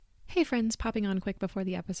Hey friends, popping on quick before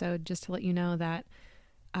the episode just to let you know that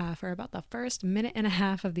for about the first minute and a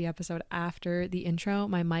half of the episode after the intro,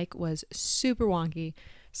 my mic was super wonky.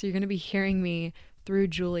 So you're going to be hearing me through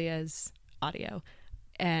Julia's audio.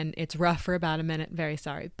 And it's rough for about a minute. Very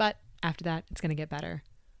sorry. But after that, it's going to get better.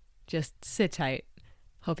 Just sit tight.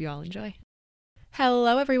 Hope you all enjoy.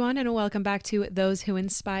 Hello, everyone, and welcome back to Those Who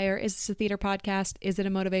Inspire. Is this a theater podcast? Is it a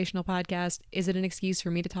motivational podcast? Is it an excuse for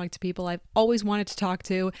me to talk to people I've always wanted to talk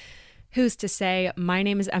to? Who's to say? My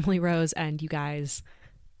name is Emily Rose, and you guys,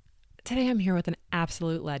 today I'm here with an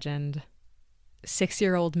absolute legend.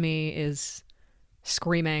 6-year-old me is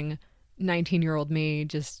screaming. 19-year-old me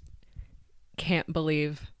just can't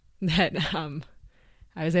believe that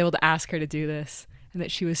I was able to ask her to do this. And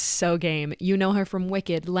that she was so game. You know her from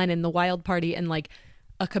Wicked, Lennon, The Wild Party, and like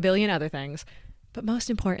a kabillion other things. But most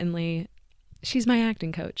importantly, she's my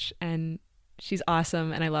acting coach. And she's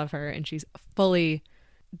awesome, and I love her. And she's fully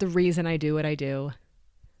the reason I do what I do. I'm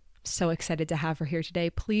so excited to have her here today.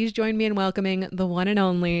 Please join me in welcoming the one and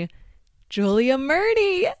only Julia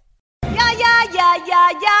Murdy. Yeah, yeah, yeah,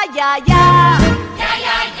 yeah, yeah, yeah, yeah. Yeah,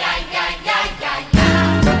 yeah, yeah, yeah, yeah, yeah,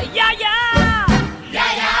 yeah. Yeah, yeah.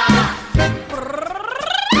 Yeah, yeah.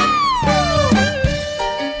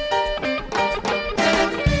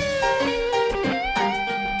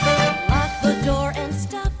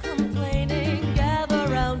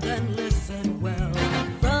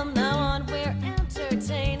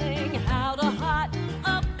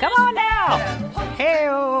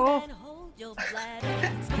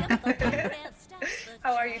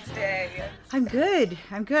 How are you today? I'm good.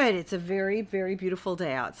 It's a very, very beautiful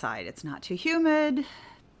day outside. It's not too humid.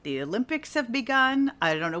 The Olympics have begun.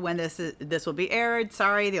 I don't know when this will be aired.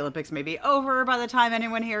 Sorry, the Olympics may be over by the time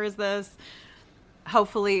anyone hears this.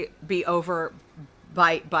 Hopefully be over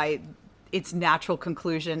by its natural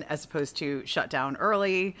conclusion as opposed to shut down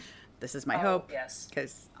early. This is my hope. Yes.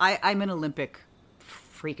 Because I'm an Olympic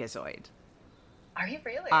freakazoid. Are you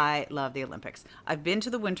really? I love the Olympics. I've been to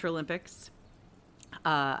the Winter Olympics.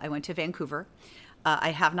 I went to Vancouver.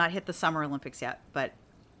 I have not hit the Summer Olympics yet, but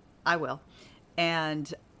I will.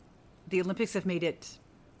 And the Olympics have made it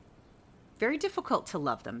very difficult to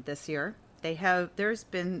love them this year. It's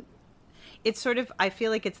sort of, I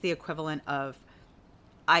feel like it's the equivalent of,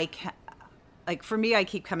 for me, I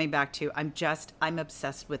keep coming back to, I'm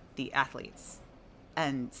obsessed with the athletes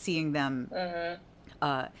and seeing them,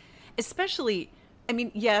 especially, I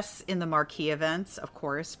mean, yes, in the marquee events, of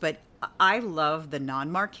course, but I love the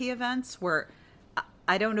non-marquee events where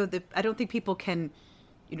I don't think people can,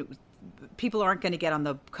 people aren't going to get on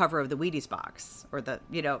the cover of the Wheaties box or they're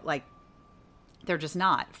just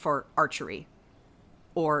not for archery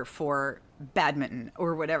or for badminton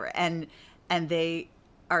or whatever. And they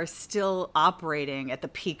are still operating at the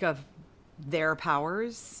peak of their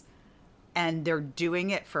powers and they're doing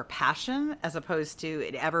it for passion as opposed to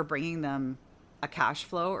it ever bringing them a cash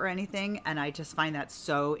flow or anything. And I just find that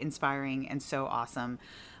so inspiring and so awesome.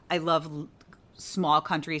 I love small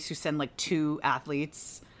countries who send like 2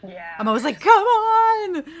 athletes. Yeah. I'm always like, come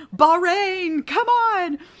on, Bahrain, come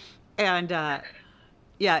on. And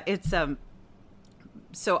it's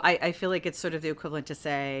so I feel like it's sort of the equivalent to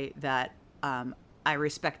say that I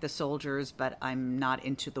respect the soldiers, but I'm not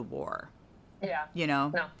into the war. Yeah.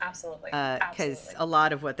 No, absolutely. Because a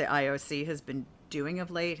lot of what the IOC has been doing of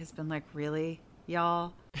late has been like, really,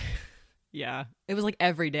 y'all? Yeah. It was like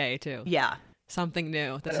every day, too. Yeah. Something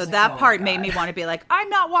new. So that part made me want to be like, I'm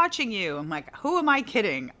not watching you. I'm like, who am I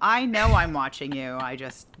kidding? I know I'm watching you. I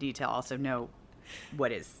just need to also know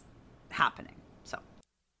what is happening. So.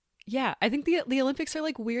 Yeah, I think the Olympics are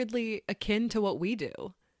like weirdly akin to what we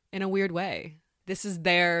do in a weird way. This is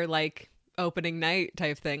their like opening night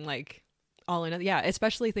type thing, like all in. Yeah,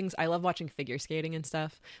 especially things I love watching figure skating and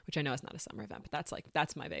stuff, which I know is not a summer event, but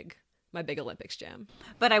that's my big Olympics jam.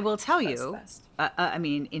 But I will tell you, best. I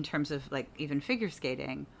mean, in terms of like even figure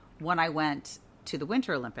skating, when I went to the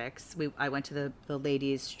Winter Olympics, I went to the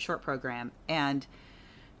ladies short program, and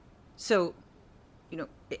so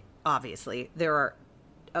obviously there are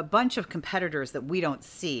a bunch of competitors that we don't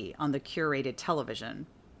see on the curated television,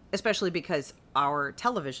 especially because our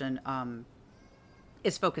television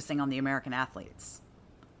is focusing on the American athletes.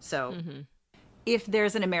 So if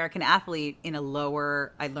there's an American athlete in a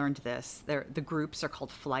lower, I learned this, the groups are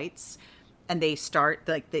called flights, and they start,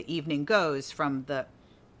 like the evening goes from the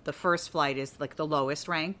first flight is like the lowest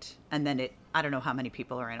ranked, and then I don't know how many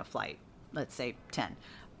people are in a flight, let's say 10.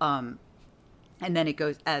 And then it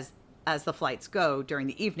goes, as the flights go during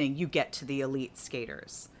the evening, you get to the elite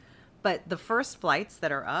skaters. But the first flights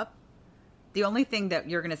that are up, the only thing that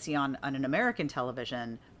you're going to see on an American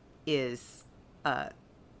television is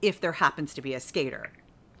if there happens to be a skater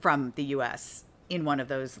from the US in one of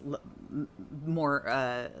those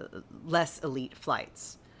less elite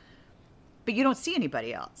flights. But you don't see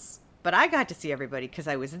anybody else. But I got to see everybody because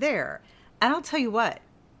I was there. And I'll tell you what,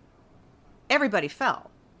 everybody fell.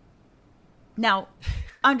 Now,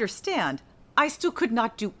 understand, I still could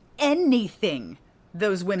not do anything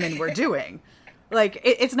those women were doing. Like,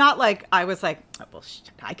 it's not like I was like, oh, well,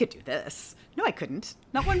 I could do this. No, I couldn't.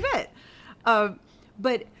 Not one bit.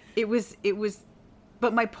 But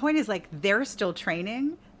but my point is, like, they're still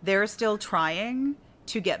training. They're still trying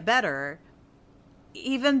to get better,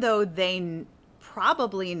 even though they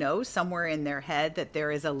probably know somewhere in their head that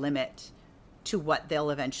there is a limit to what they'll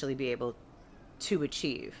eventually be able to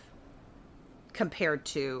achieve compared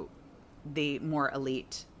to the more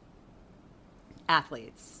elite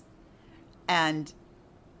athletes.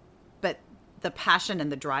 But the passion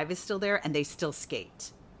and the drive is still there, and they still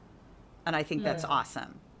skate. And I think that's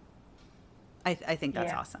awesome. I think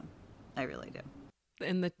that's awesome. I really do.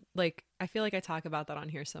 And I feel like I talk about that on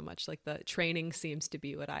here so much. Like, the training seems to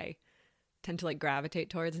be what I tend to like gravitate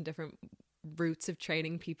towards, and different routes of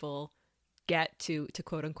training people get to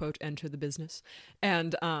quote unquote enter the business.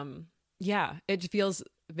 And it feels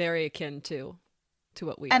very akin to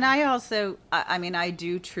what we and are. I also, I mean, I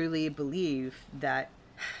do truly believe that,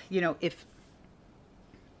 you know, if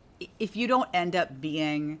you don't end up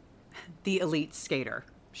being the elite skater,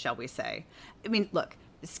 shall we say, I mean, look,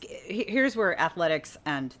 here's where athletics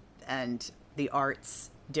and the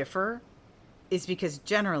arts differ, is because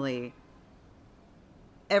generally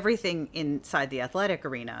everything inside the athletic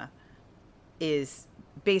arena is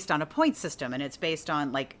based on a point system, and it's based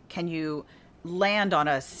on, like, can you land on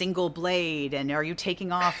a single blade, and are you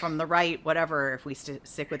taking off from the right, whatever, if we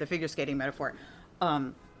stick with the figure skating metaphor,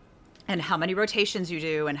 and how many rotations you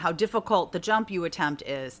do, and how difficult the jump you attempt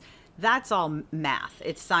is. That's all math.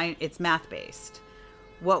 It's science. It's math based.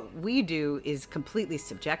 What we do is completely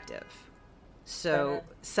subjective. So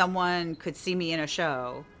someone could see me in a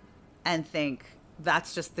show and think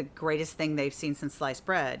that's just the greatest thing they've seen since sliced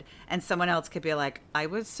bread. And someone else could be like, I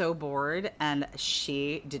was so bored and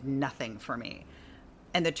she did nothing for me.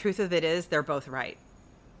 And the truth of it is, they're both right.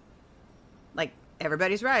 Like,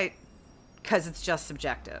 everybody's right, because it's just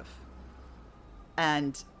subjective.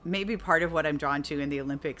 And maybe part of what I'm drawn to in the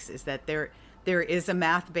Olympics is that there is a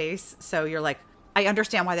math base. So you're like, I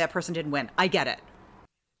understand why that person didn't win. I get it.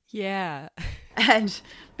 Yeah. And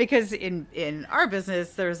because in our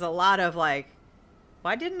business, there's a lot of like,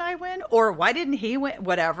 why didn't I win? Or why didn't he win?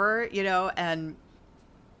 Whatever, you know, and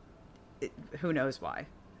who knows why?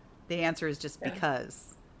 The answer is just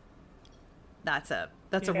because. That's a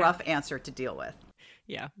rough answer to deal with.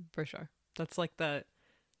 Yeah, for sure. That's like the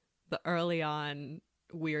early on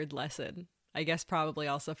weird lesson, I guess, probably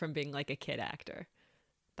also from being like a kid actor.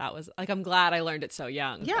 That was like, I'm glad I learned it so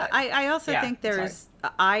young. Yeah, I also think there's,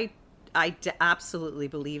 I absolutely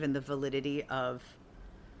believe in the validity of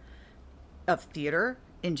theater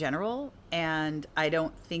in general, and I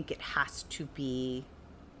don't think it has to be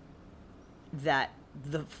that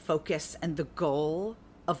the focus and the goal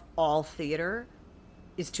of all theater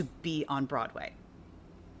is to be on Broadway.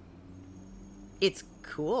 It's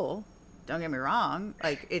cool, don't get me wrong,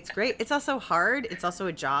 like, it's great. It's also hard. It's also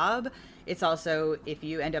a job. It's also, if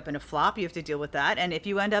you end up in a flop, you have to deal with that. And if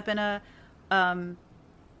you end up in a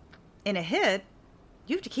hit,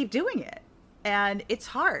 you have to keep doing it. And it's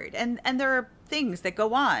hard. And there are things that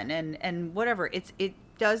go on and whatever. It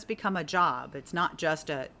does become a job. It's not just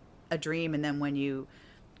a dream. And then when you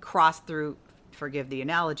cross through, forgive the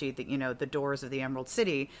analogy, that, you know, the doors of the Emerald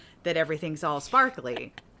City, that everything's all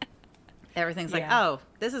sparkly. Everything's like, oh,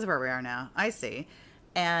 this is where we are now. I see.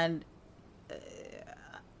 And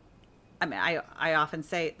I mean, I often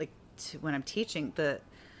say, like, when I'm teaching, the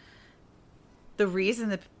reason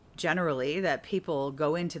that generally that people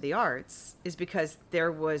go into the arts is because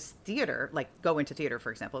there was theater, like go into theater,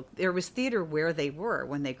 for example, there was theater where they were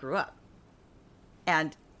when they grew up.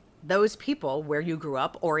 And those people where you grew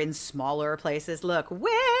up or in smaller places look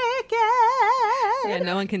wicked. Yeah,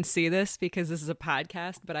 no one can see this because this is a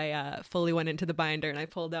podcast, but I fully went into the binder and I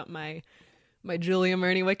pulled out my Julia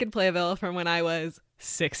Murney Wicked playbill from when I was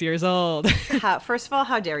 6 years old. First of all,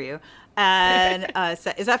 how dare you? And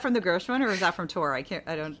so is that from the Gershwin or is that from Tor? I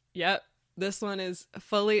don't. Yep. This one is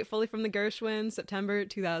fully from the Gershwin, September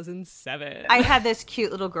 2007. I had this cute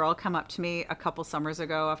little girl come up to me a couple summers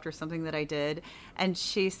ago after something that I did. And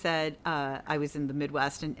she said, I was in the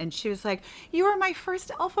Midwest, and she was like, you were my first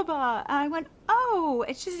Elphaba. And I went, oh,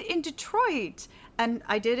 it's just in Detroit. And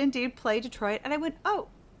I did indeed play Detroit. And I went, oh,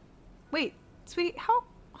 wait, sweetie, how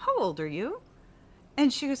old are you?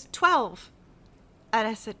 And she was 12. And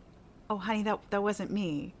I said, oh, honey, that wasn't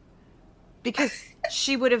me. Because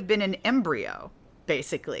she would have been an embryo,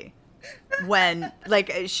 basically. When,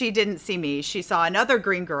 like, she didn't see me. She saw another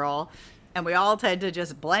green girl, and we all tend to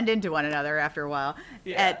just blend into one another after a while.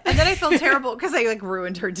 Yeah. And then I felt terrible because I, like,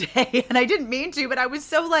 ruined her day. And I didn't mean to, but I was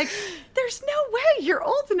so like, there's no way you're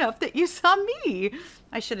old enough that you saw me.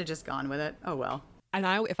 I should have just gone with it. Oh, well. And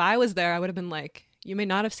if I was there, I would have been like, you may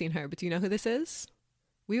not have seen her, but do you know who this is?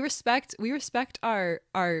 We respect our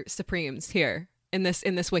Supremes here in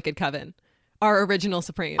this Wicked coven. Our original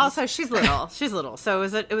Supremes. Also, she's little. She's little. So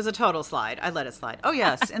it was a total slide. I let it slide. Oh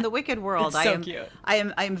yes, in the Wicked world, It's so cute. I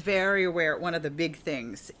am very aware. One of the big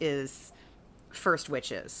things is first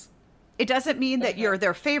witches. It doesn't mean that you're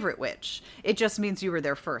their favorite witch. It just means you were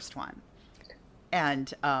their first one, and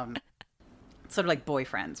sort of like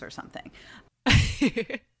boyfriends or something.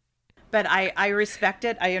 But I respect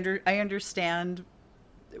it. I understand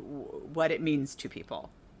what it means to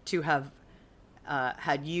people to have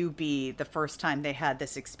had you be the first time they had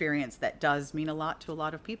this experience. That does mean a lot to a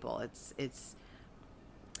lot of people. It's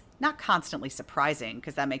not constantly surprising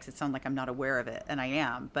because that makes it sound like I'm not aware of it, and I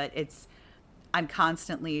am. But I'm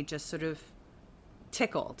constantly just sort of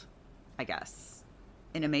tickled, I guess,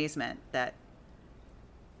 in amazement that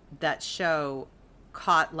show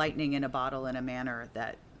caught lightning in a bottle in a manner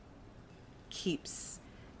that keeps,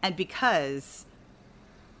 and because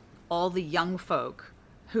all the young folk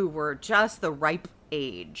who were just the ripe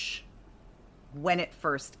age when it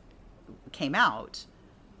first came out,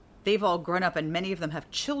 they've all grown up and many of them have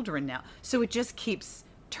children now. So it just keeps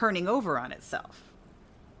turning over on itself.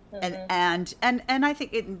 And I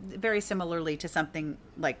think it very similarly to something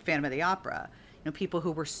like Phantom of the Opera. You know, people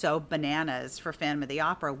who were so bananas for Phantom of the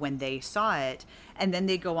Opera when they saw it, and then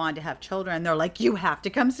they go on to have children, and they're like, you have to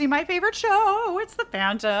come see my favorite show. It's the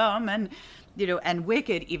Phantom. And, you know, and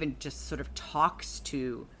Wicked even just sort of talks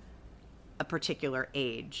to a particular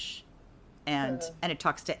age. And it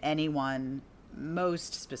talks to anyone,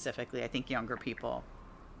 most specifically, I think, younger people,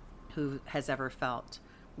 who has ever felt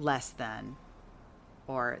less than,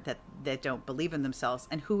 or that don't believe in themselves,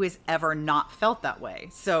 and who has ever not felt that way.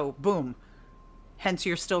 So, boom. Hence,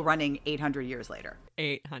 you're still running 800 years later.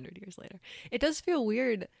 800 years later. It does feel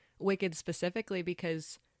weird, Wicked specifically,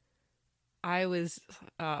 because I was,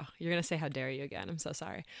 you're going to say, how dare you again? I'm so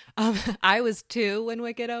sorry. I was 2 when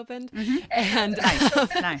Wicked opened. And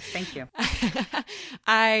Nice. Thank you.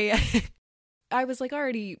 I was like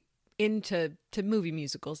already into movie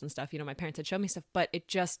musicals and stuff. You know, my parents had shown me stuff, but it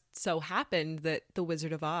just so happened that The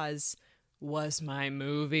Wizard of Oz was my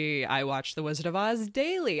movie. I watched The Wizard of Oz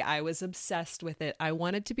daily. I was obsessed with it. I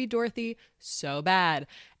wanted to be Dorothy so bad.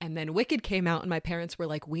 And then Wicked came out and my parents were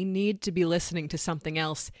like, we need to be listening to something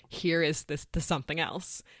else. Here is the something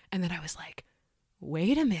else. And then I was like,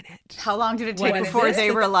 wait a minute. How long did it take What is before this? they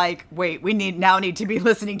were like, wait, we need to be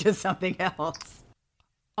listening to something else?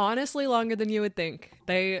 Honestly, longer than you would think.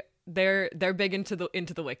 They're big into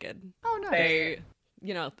the Wicked. Oh, no. They,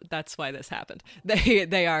 you know, that's why this happened.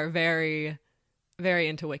 They are very, very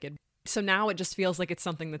into Wicked. So now it just feels like it's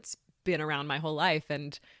something that's been around my whole life,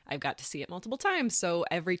 and I've got to see it multiple times. So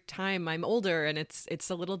every time I'm older, and it's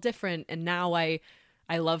a little different. And now I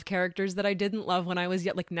love characters that I didn't love when I was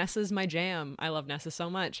yet. Like, Nessa's my jam. I love Nessa so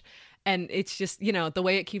much, and it's just, you know, the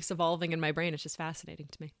way it keeps evolving in my brain. It's just fascinating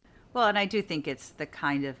to me. Well, and I do think it's the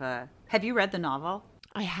kind of have you read the novel?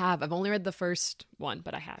 I have. I've only read the first one,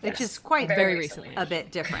 but I have. Which yes. is quite very recently. a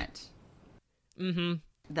bit different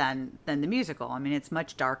than the musical. I mean, it's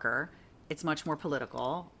much darker, it's much more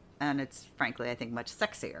political, and it's frankly, I think, much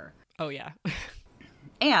sexier. Oh yeah.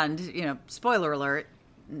 And, you know, spoiler alert,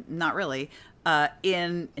 not really.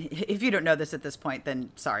 If you don't know this at this point,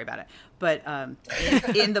 then sorry about it. But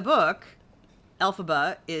in the book,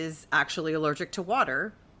 Elphaba is actually allergic to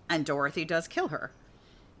water, and Dorothy does kill her.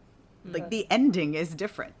 Like, the ending is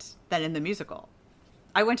different than in the musical.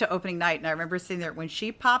 I went to opening night, and I remember sitting there. When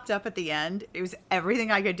she popped up at the end, it was everything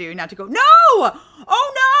I could do not to go, no!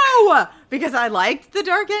 Oh, no! Because I liked the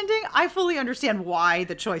dark ending. I fully understand why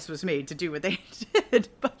the choice was made to do what they did.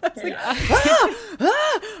 But I was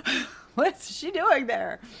like, what's she doing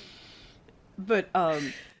there? But,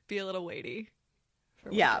 Be a little weighty.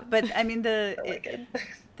 yeah, but I mean,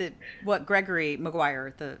 what Gregory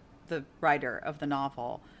Maguire, the writer of the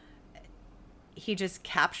novel, he just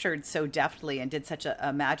captured so deftly and did such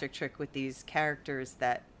a magic trick with these characters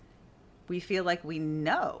that we feel like we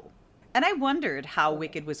know. And I wondered how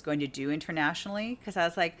Wicked was going to do internationally, because I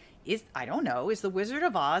was like, I don't know, is The Wizard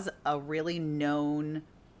of Oz a really known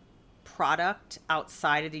product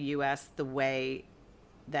outside of the US the way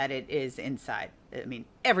that it is inside? I mean,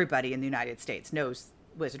 everybody in the United States knows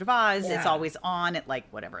Wizard of Oz. Yeah. It's always on at like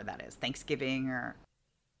whatever that is, Thanksgiving or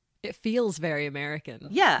It feels very American.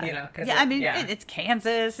 yeah, You know, 'cause yeah. I it- mean, yeah. it's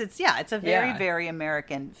Kansas. It's a very Yeah. very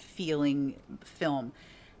American feeling film,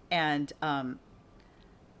 and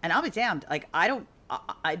I'll be damned. Like I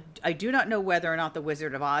do not know whether or not the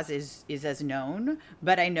Wizard of Oz is as known,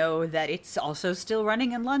 but I know that it's also still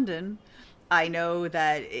running in London. I know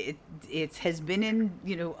that it has been in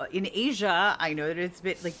in Asia. I know that it's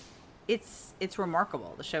been like it's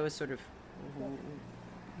remarkable. The show is sort of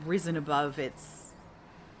risen above its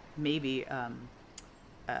maybe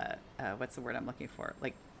what's the word I'm looking for,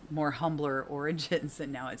 like more humbler origins,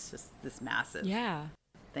 and now it's just this massive Yeah.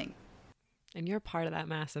 thing. And you're part of that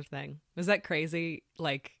massive thing. Was that crazy,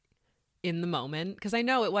 like, in the moment? Because I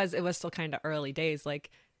know it was still kind of early days. Like,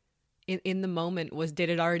 in the moment, did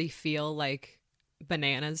it already feel like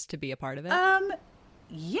bananas to be a part of it?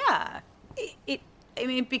 Yeah. I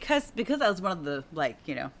mean, because I was one of the, like,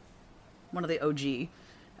 one of the OG,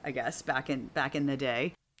 I guess, back in the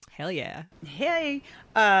day. Hell yeah. Hey,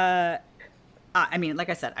 I mean, like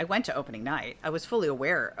I said, I went to opening night. I was fully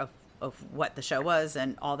aware of what the show was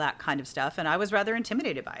and all that kind of stuff, and I was rather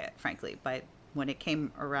intimidated by it, frankly. But when it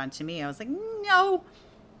came around to me, I was like, no,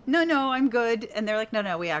 I'm good. And they're like,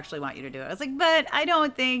 no, we actually want you to do it. I was like, but I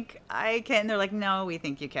don't think I can. They're like, no, we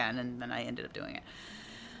think you can. And then I ended up doing it.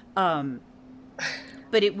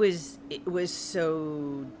 But it was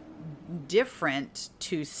so different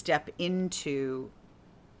to step into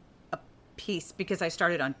a piece because I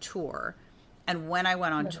started on tour. And when I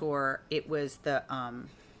went on tour, it was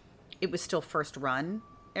it was still first run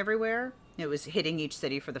everywhere. It was hitting each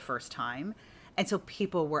city for the first time. And so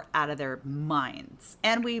people were out of their minds.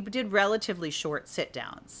 And we did relatively short sit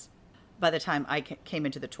downs by the time I came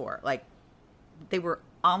into the tour. Like, they were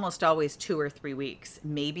almost always 2 or 3 weeks.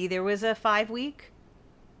 Maybe there was a 5-week,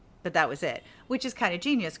 but that was it, which is kind of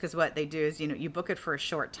genius because what they do is, you book it for a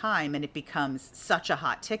short time and it becomes such a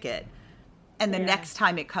hot ticket. And the next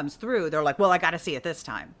time it comes through, they're like, well, I got to see it this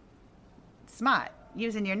time. Smart.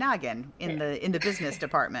 Using your noggin in the business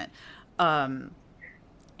department. And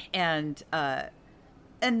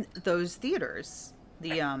those theaters,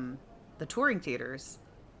 the touring theaters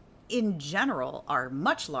in general are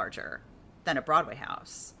much larger than a Broadway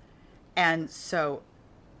house. And so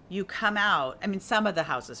you come out, I mean, some of the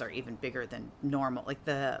houses are even bigger than normal, like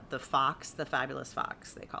the Fox, the Fabulous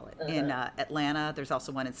Fox, they call it, in Atlanta. There's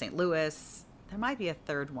also one in St. Louis. There might be a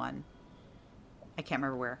third one. I can't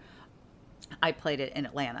remember where. I played it in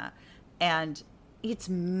Atlanta, and it's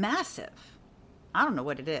massive. I don't know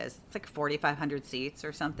what it is. It's like 4,500 seats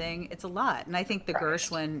or something. It's a lot. And I think the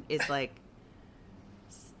Gershwin is like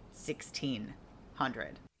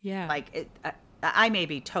 1,600. Yeah. Like, I may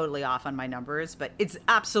be totally off on my numbers, but it's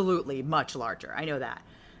absolutely much larger. I know that.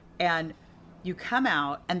 And you come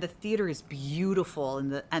out, and the theater is beautiful,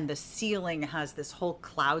 and the ceiling has this whole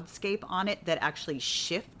cloudscape on it that actually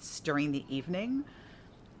shifts during the evening.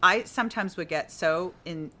 I sometimes would get so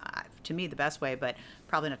to me, the best way, but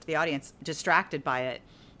probably not to the audience, distracted by it.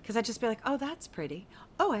 Because I'd just be like, oh, that's pretty.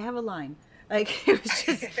 Oh, I have a line. Like, it was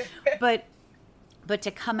just, but to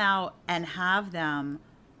come out and have them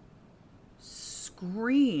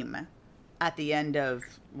scream at the end of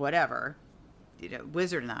whatever,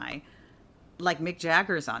 Wizard and I, like Mick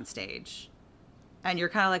Jagger's on stage. And you're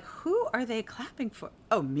kind of like, who are they clapping for?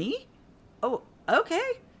 Oh, me? Oh,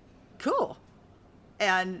 okay, cool.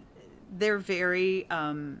 And they're very,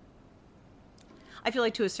 I feel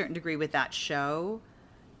like to a certain degree with that show,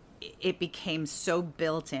 it became so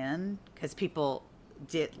built in because people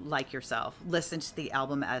did, like yourself, listen to the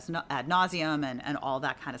album ad nauseum and all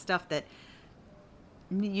that kind of stuff that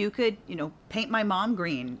you could, paint my mom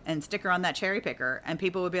green and stick her on that cherry picker and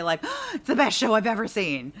people would be like, oh, it's the best show I've ever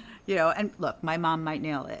seen, and look, my mom might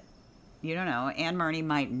nail it. You don't know. Anne Murney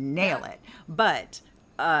might nail it. But,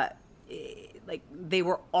 like, they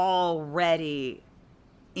were already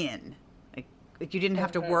in. Like you didn't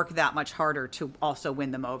have to work that much harder to also win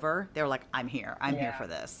them over. They were like, I'm here for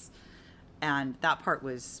this. And that part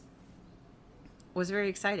was very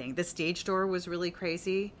exciting. The stage door was really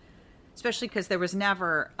crazy, especially because there was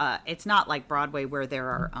never, it's not like Broadway where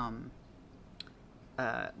there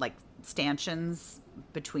are like stanchions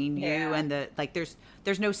between you and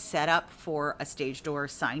there's no setup for a stage door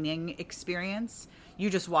signing experience. You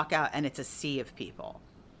just walk out and it's a sea of people.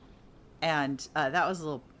 And that was a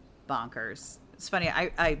little bonkers. It's funny.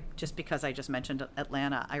 I just because I just mentioned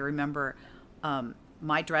Atlanta, I remember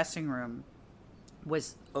my dressing room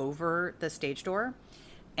was over the stage door,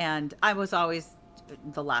 and I was always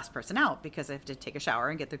the last person out because I have to take a shower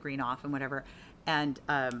and get the green off and whatever. And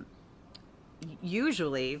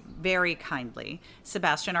usually, very kindly,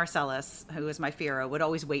 Sebastian Arcellus, who is my Firo, would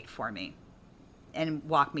always wait for me and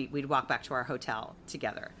we'd walk back to our hotel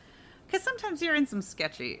together. Because sometimes you're in some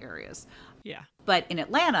sketchy areas. Yeah. But in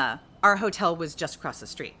Atlanta, our hotel was just across the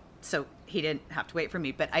street. So he didn't have to wait for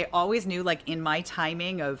me. But I always knew, like, in my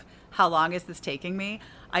timing of how long is this taking me,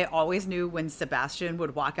 I always knew when Sebastian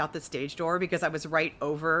would walk out the stage door, because I was right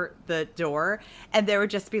over the door. And there would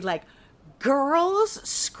just be, like, girls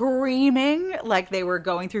screaming like they were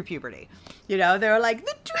going through puberty. You know, they were like,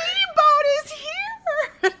 the dreamboat is here.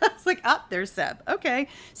 I was like, oh, there's Seb. Okay.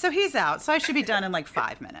 So he's out. So I should be done in like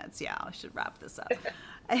 5 minutes. Yeah, I should wrap this up.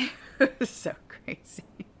 It was so crazy.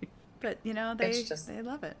 But, you know, they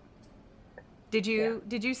love it. Did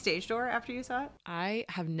you stage door after you saw it? I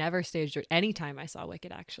have never staged door any time I saw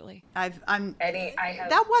Wicked, actually.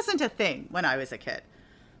 That wasn't a thing when I was a kid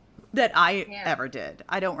that I ever did.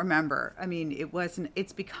 I don't remember. I mean,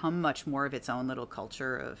 it's become much more of its own little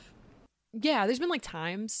culture of. Yeah, there's been like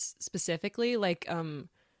times specifically like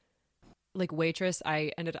Waitress.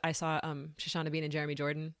 I saw Shoshana Bean and Jeremy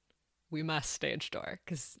Jordan. We must stage door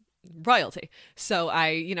because royalty. So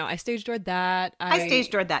I stage doored that. I stage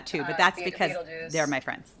doored that too, but that's because they're my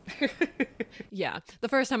friends. Yeah, the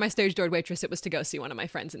first time I stage doored Waitress, it was to go see one of my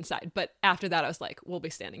friends inside. But after that, I was like, we'll be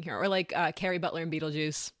standing here. Or like Carrie Butler and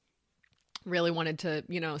Beetlejuice. Really wanted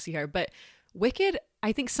to see her. But Wicked,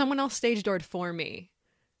 I think someone else stage doored for me.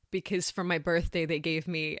 Because for my birthday, they gave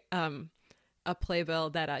me a playbill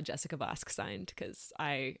that Jessica Vosk signed because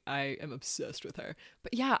I am obsessed with her.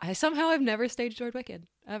 But yeah, I've never stage doored Wicked,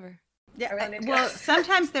 ever. Yeah, well,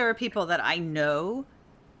 sometimes there are people that I know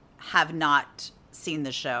have not seen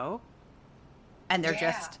the show, and they're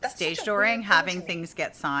just stage dooring, having things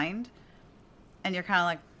get signed, and you're kind of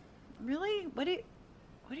like, really? What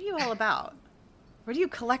are you all about? What are you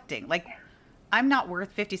collecting? Like, I'm not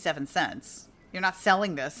worth 57 cents. You're not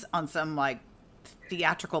selling this on some like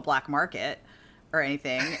theatrical black market or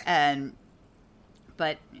anything.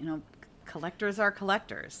 But collectors are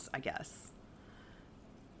collectors, I guess.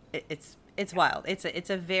 It's wild. It's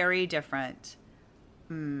a very different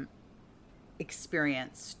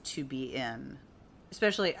experience to be in,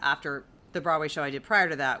 especially after the Broadway show I did prior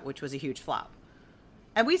to that, which was a huge flop.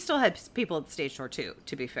 And we still had people at the stage door too,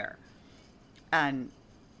 to be fair. And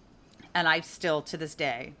I still, to this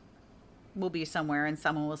day, will be somewhere and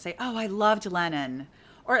someone will say, oh, I loved Lennon.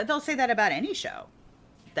 Or they'll say that about any show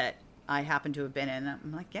that I happen to have been in.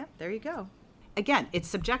 I'm like, yeah, there you go. Again, it's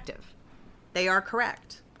subjective. They are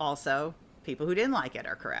correct. Also, people who didn't like it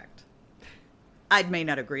are correct. I may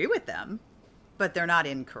not agree with them, but they're not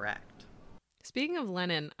incorrect. Speaking of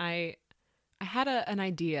Lennon, I had an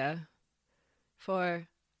idea for,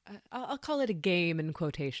 I'll call it a game in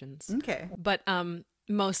quotations. Okay. But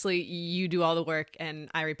mostly you do all the work and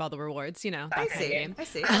I reap all the rewards, that kind of game. I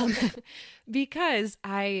see. Because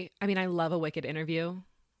I love a Wicked interview.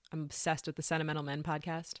 I'm obsessed with the Sentimental Men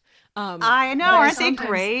podcast. I know, aren't they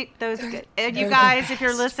great? Those good. And you guys, if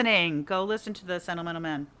you're listening, go listen to the Sentimental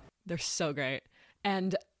Men. They're so great.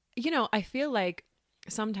 And I feel like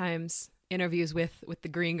sometimes interviews with the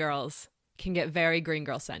Green Girls can get very Green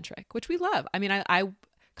Girl centric, which we love. I mean, I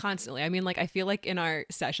constantly. I mean, like I feel like in our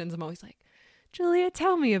sessions, I'm always like, Julia,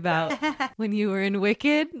 tell me about when you were in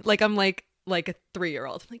Wicked. Like I'm like a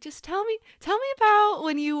 3-year-old. I'm like, just tell me about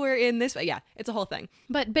when you were in this. Yeah, it's a whole thing.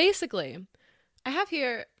 But basically, I have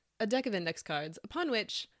here a deck of index cards upon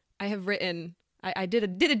which I have written. I did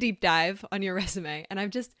a deep dive on your resume, and I've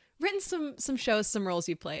just written some shows, some roles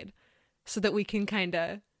you played, so that we can kind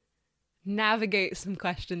of navigate some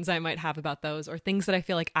questions I might have about those, or things that I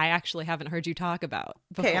feel like I actually haven't heard you talk about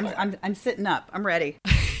before. Okay, I'm sitting up. I'm ready.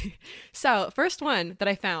 So, first one that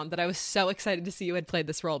I found that I was so excited to see you had played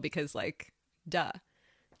this role because, like, duh.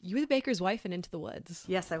 You were the baker's wife in Into the Woods.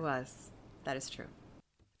 Yes, I was. That is true.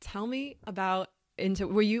 Tell me about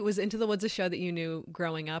was Into the Woods a show that you knew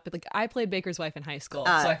growing up? Like, I played baker's wife in high school,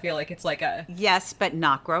 so I feel like it's like a... Yes, but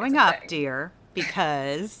not growing up, dear,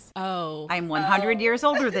 because I'm 100 years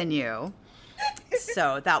older than you.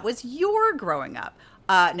 So that was your growing up.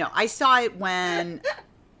 No, I saw it when...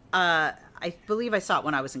 I believe I saw it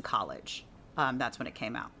when I was in college. That's when it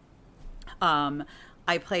came out.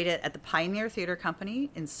 I played it at the Pioneer Theater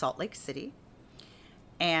Company in Salt Lake City.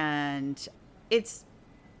 And it's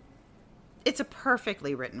a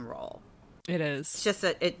perfectly written role. It is. It's just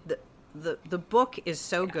that the book is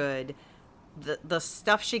so good. The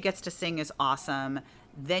stuff she gets to sing is awesome.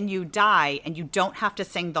 Then you die and you don't have to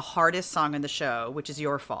sing the hardest song in the show, which is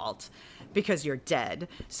your fault because you're dead.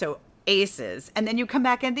 So aces. And then you come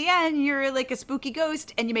back at the end, you're like a spooky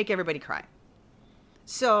ghost and you make everybody cry.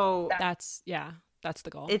 So that's That's the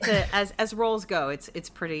goal. It's as roles go, it's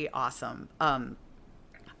pretty awesome.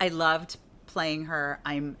 I loved playing her.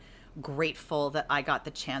 I'm grateful that I got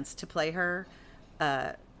the chance to play her.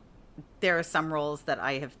 There are some roles that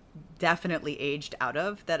I have definitely aged out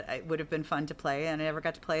of that it would have been fun to play and I never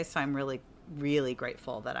got to play. So I'm really, really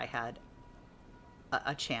grateful that I had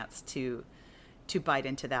a chance to bite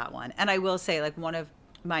into that one. And I will say, like, one of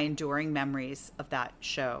my enduring memories of that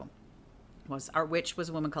show was our witch was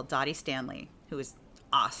a woman called Dottie Stanley, who was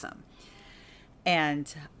awesome.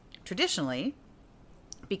 And traditionally,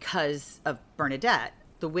 because of Bernadette,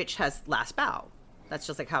 the witch has last bow. That's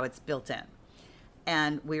just like how it's built in.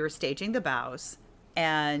 And we were staging the bows,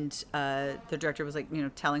 and the director was like,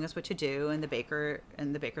 telling us what to do, and the baker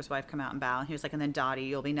and the baker's wife come out and bow, and he was like, and then Dottie,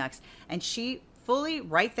 you'll be next. And she fully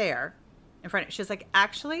right there in front of, she was like,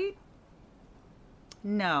 actually,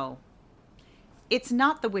 no, it's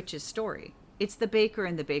not the witch's story. It's the baker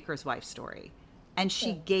and the baker's wife story. And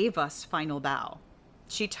she gave us final bow.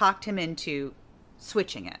 She talked him into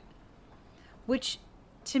switching it, which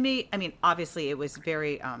to me, I mean, obviously it was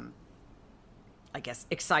very, I guess,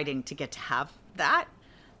 exciting to get to have that,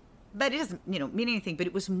 but it doesn't, mean anything. But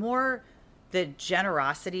it was more the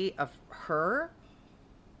generosity of her,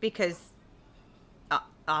 because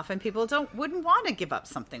often people wouldn't want to give up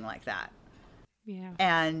something like that. Yeah.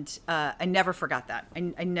 And I never forgot that.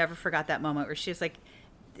 I never forgot that moment where she was like,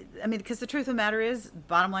 I mean, because the truth of the matter is,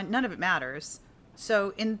 bottom line, none of it matters.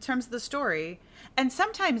 So in terms of the story, and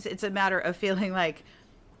sometimes it's a matter of feeling like,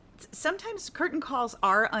 sometimes curtain calls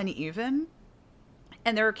are uneven,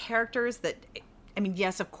 and there are characters that, I mean,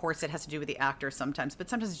 yes, of course it has to do with the actor sometimes, but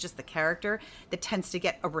sometimes it's just the character that tends to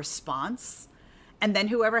get a response, and then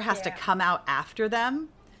whoever has to come out after them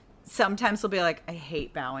sometimes will be like, I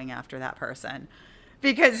hate bowing after that person,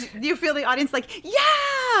 because you feel the audience like,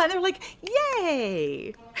 yeah, and they're like,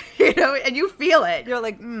 yay, and you feel it. You're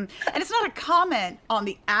like, and it's not a comment on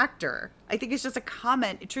the actor. I think it's just a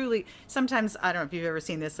comment. Truly, sometimes, I don't know if you've ever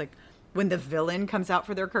seen this, like when the villain comes out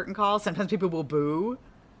for their curtain call, sometimes people will boo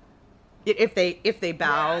if they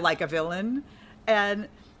bow like a villain. And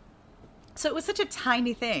so it was such a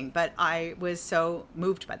tiny thing, but I was so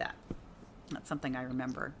moved by that. That's something I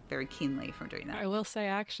remember very keenly from doing that. I will say,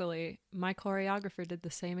 actually, my choreographer did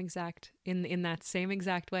the same exact, in that same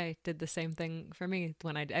exact way, did the same thing for me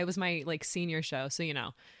when it was my like senior show. So,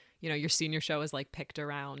 your senior show is like picked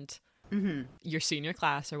around your senior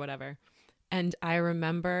class or whatever. And I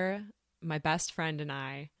remember my best friend and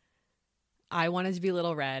I wanted to be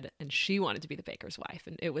Little Red and she wanted to be the baker's wife.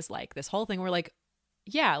 And it was like this whole thing. We're like,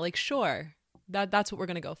 yeah, like, sure, that's what we're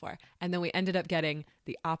going to go for. And then we ended up getting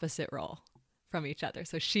the opposite role from each other.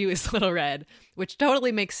 So she was Little Red, which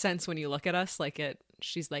totally makes sense when you look at us. Like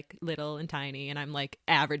she's like little and tiny, and I'm like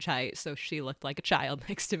average height, so she looked like a child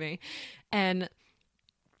next to me. And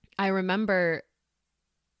I remember,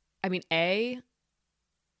 I mean, I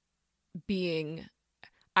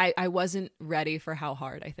wasn't ready for how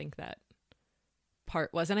hard I think that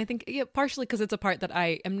part was. And I think partially because it's a part that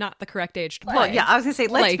I am not the correct age to play. Well, yeah, I was gonna say,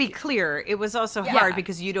 let's be clear. It was also hard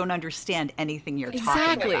because you don't understand anything you're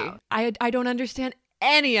talking about. I don't understand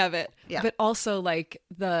any of it. Yeah. But also like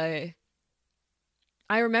I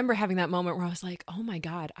remember having that moment where I was like, oh my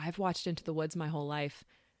God, I've watched Into the Woods my whole life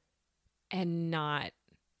and not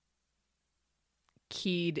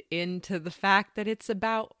keyed into the fact that it's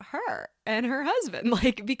about her and her husband.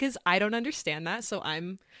 Like, because I don't understand that. So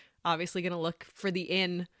I'm obviously going to look for the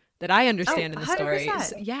in that I understand in the story.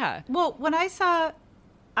 So, yeah. Well, when I saw,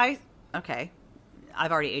 okay,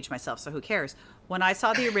 I've already aged myself, so who cares? When I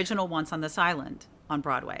saw the original Once on This Island on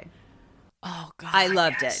Broadway, oh God, I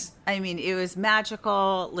loved it. I mean, it was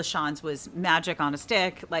magical. LaChanze was magic on a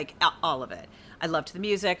stick, like all of it. I loved the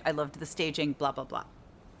music. I loved the staging, blah, blah, blah.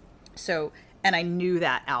 So, and I knew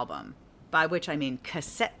that album, by which I mean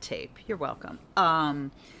cassette tape. You're welcome.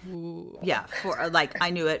 Yeah, for like I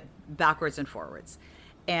knew it backwards and forwards,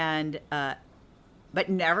 and but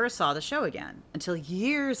never saw the show again until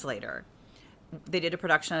years later. They did a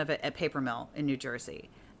production of it at Paper Mill in New Jersey,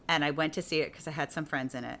 and I went to see it because I had some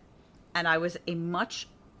friends in it, and I was a much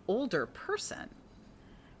older person,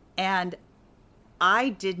 and I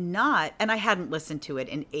did not, and I hadn't listened to it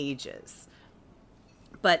in ages,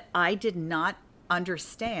 but I did not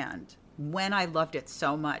understand when I loved it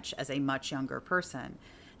so much as a much younger person,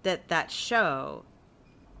 that show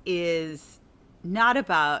is not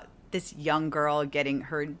about this young girl getting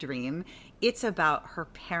her dream. It's about her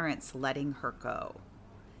parents letting her go.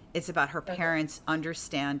 It's about her parents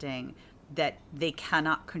understanding that they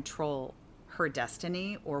cannot control her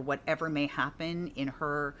destiny or whatever may happen in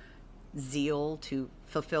her zeal to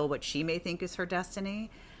fulfill what she may think is her destiny.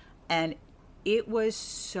 And it was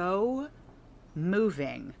so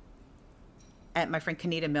moving. And my friend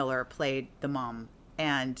Kenita Miller played the mom,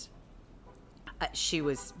 and she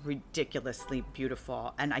was ridiculously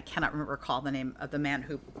beautiful. And I cannot recall the name of the man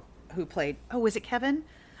who played. Oh, was it Kevin?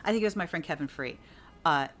 I think it was my friend Kevin Free.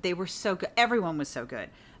 They were so good. Everyone was so good.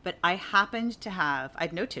 But I happened to have, I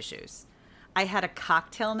had no tissues. I had a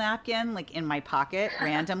cocktail napkin like in my pocket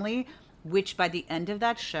randomly, which by the end of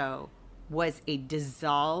that show was a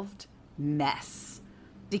dissolved mess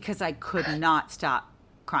because I could not stop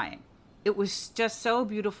crying. It was just so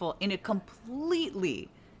beautiful in a completely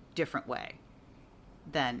different way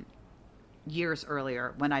than years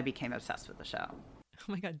earlier when I became obsessed with the show. Oh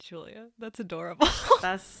my God, Julia, that's adorable.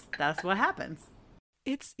 That's what happens.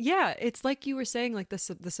 It's like you were saying, like the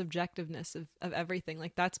subjectiveness of everything.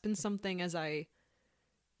 Like that's been something as I,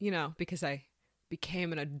 because I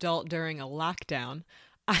became an adult during a lockdown,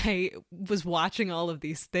 I was watching all of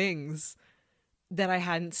these things that I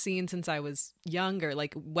hadn't seen since I was younger,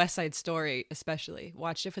 like West Side Story especially.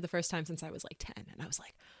 Watched it for the first time since I was like 10, and I was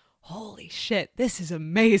like, holy shit, this is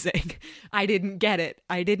amazing. I didn't get it.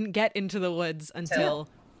 I didn't get Into the Woods until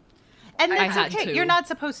and that's I had okay. To. You're not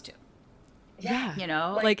supposed to.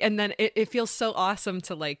 Yeah. Like and then it feels so awesome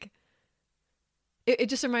to like, it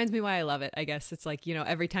just reminds me why I love it, I guess. It's like,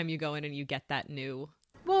 every time you go in and you get that new.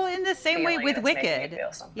 Well, in the same way with Wicked,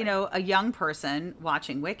 a young person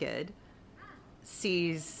watching Wicked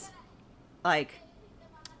sees like,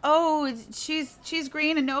 oh, she's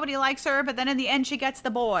green and nobody likes her, but then in the end she gets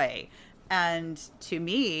the boy. And to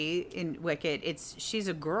me, in Wicked, she's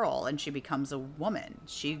a girl and she becomes a woman.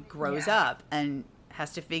 She grows up and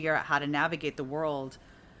has to figure out how to navigate the world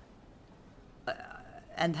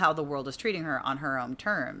and how the world is treating her on her own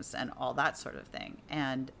terms and all that sort of thing.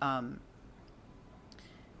 And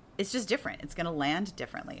it's just different. It's going to land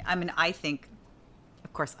differently. I mean, I think,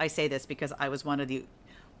 of course, I say this because I was one of the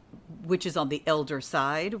witches on the elder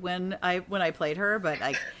side when I played her, but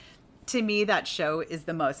to me, that show is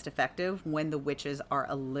the most effective when the witches are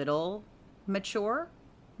a little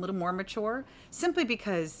more mature, simply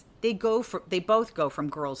because they both go from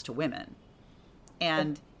girls to women.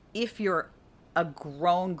 And if you're a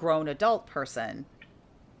grown adult person,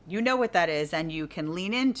 you know what that is, and you can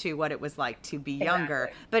lean into what it was like to be younger.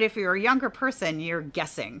 Exactly. But if you're a younger person, you're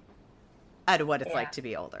guessing at what it's like to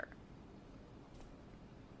be older.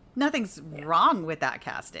 Nothing's wrong with that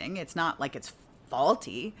casting. It's not like it's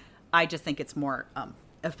faulty. I just think it's more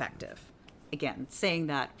effective. Again, saying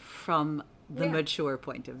that from the mature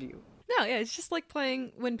point of view. No, it's just like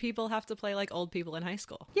playing when people have to play like old people in high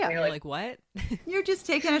school. Yeah. You're like, what? You're just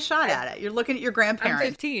taking a shot at it. You're looking at your grandparents.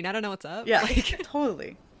 I'm 15. I don't know what's up. Yeah,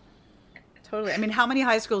 totally. I mean, how many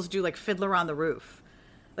high schools do like Fiddler on the Roof?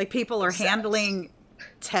 Like people are handling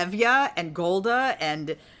Tevye and Golda,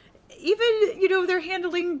 and even, they're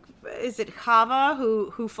handling, is it Chava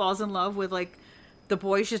who falls in love with like the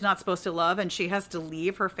boy she's not supposed to love and she has to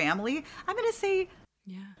leave her family? I'm going to say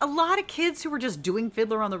a lot of kids who were just doing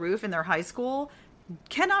Fiddler on the Roof in their high school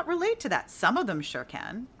cannot relate to that. Some of them sure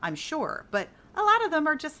can, I'm sure. But a lot of them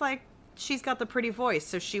are just like, she's got the pretty voice,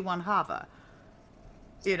 so she won Chava.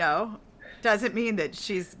 Doesn't mean that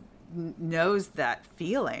she's knows that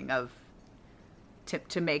feeling of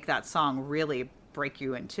to make that song really break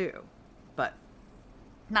you in two. But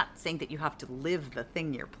not saying that you have to live the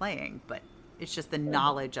thing you're playing, but it's just the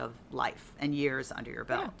knowledge of life and years under your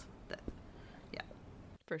belt.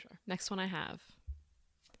 For sure. Next one I have.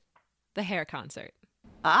 The Hair concert.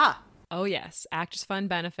 Ah. Oh yes. Actors Fund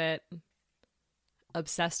benefit.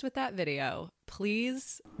 Obsessed with that video.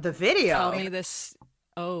 Please. The video? Tell me this.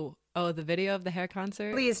 Oh, the video of the Hair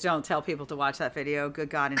concert? Please don't tell people to watch that video. Good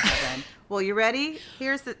God in heaven. Well, you ready?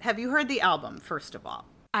 Have you heard the album, first of all?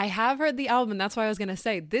 I have heard the album, and that's why I was going to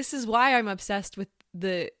say, this is why I'm obsessed with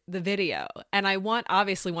the video. And I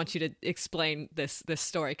obviously want you to explain this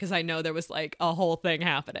story, because I know there was like a whole thing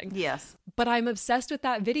happening. Yes. But I'm obsessed with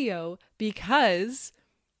that video because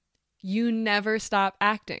you never stop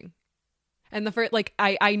acting. And the first, like,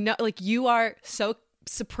 I know, like, you are so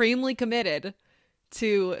supremely committed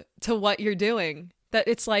to what you're doing that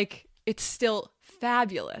it's like, it's still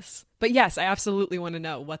fabulous. But yes, I absolutely want to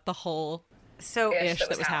know what the whole ish that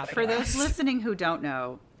was happening. For those listening who don't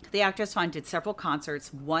know, the Actors Fund did several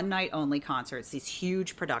concerts, one night only concerts, these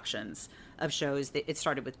huge productions of shows. It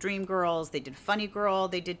started with Dreamgirls, they did Funny Girl,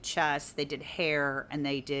 they did Chess, they did Hair, and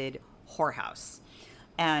they did Whorehouse.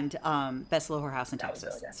 And Best Little Whorehouse in Texas.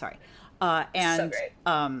 Really good. Sorry. And so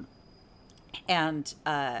great.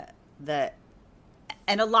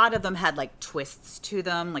 And a lot of them had like twists to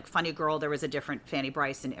them. Like Funny Girl, there was a different Fanny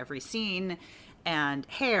Bryce in every scene. And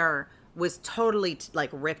Hair was totally like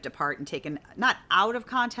ripped apart and taken, not out of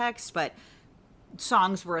context, but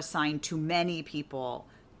songs were assigned to many people.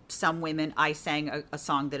 Some women, I sang a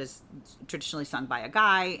song that is traditionally sung by a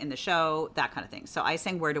guy in the show, that kind of thing. So I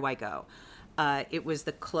sang Where Do I Go? It was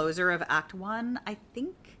the closer of Act 1, I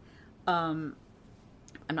think. I'm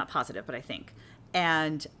not positive, but I think.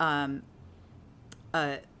 And like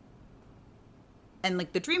the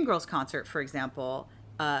Dreamgirls concert, for example,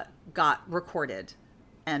 got recorded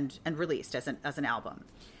and released as an album.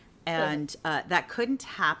 And that couldn't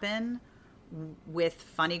happen with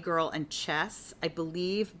Funny Girl and Chess, I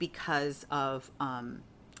believe, because of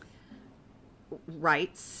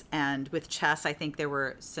rights. And with Chess, I think there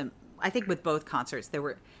were some, I think with both concerts, there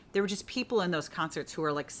were just people in those concerts who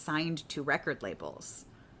were like signed to record labels.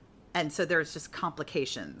 And so there's just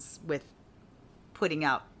complications with putting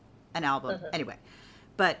out an album. Anyway,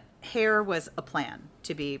 but Hair was a plan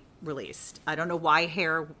to be released. I don't know why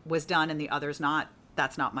Hair was done and the others not.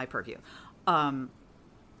 That's not my purview.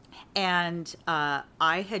 And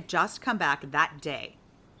I had just come back that day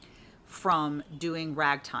from doing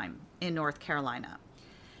Ragtime in North Carolina,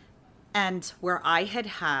 and where I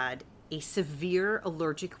had a severe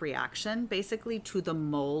allergic reaction basically to the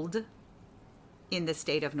mold in the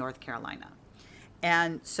state of North Carolina.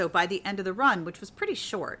 And so by the end of the run, which was pretty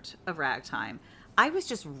short of Ragtime, I was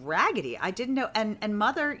just raggedy. I didn't know. And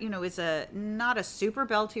Mother, is not a super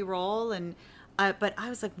belty role. And but I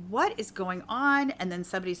was like, what is going on? And then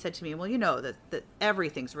somebody said to me, well, that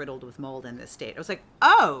everything's riddled with mold in this state. I was like,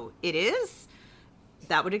 oh, it is?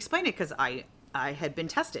 That would explain it, because I had been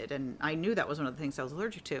tested and I knew that was one of the things I was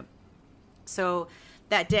allergic to. So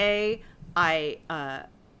that day I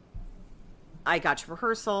got to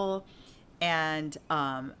rehearsal, and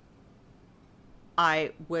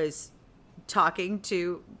I was talking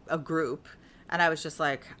to a group, and I was just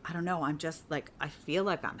like, I don't know. I'm just like, I feel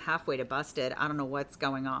like I'm halfway to busted. I don't know what's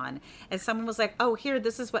going on. And someone was like, oh, here,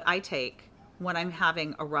 this is what I take when I'm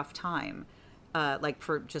having a rough time, like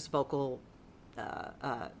for just vocal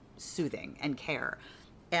soothing and care.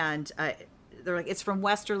 And they're like, it's from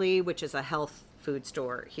Westerly, which is a health food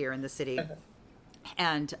store here in the city.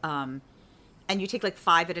 And you take like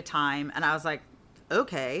 5 at a time. And I was like,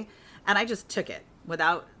 okay. And I just took it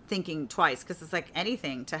without thinking twice, because it's like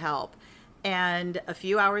anything to help. And a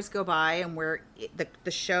few hours go by, and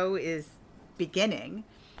the show is beginning,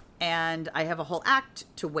 and I have a whole act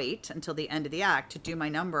to wait until the end of the act to do my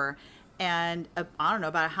number. And I don't know,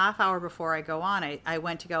 about a half hour before I go on, I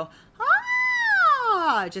went to go,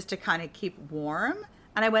 just to kind of keep warm.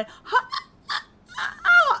 And I went,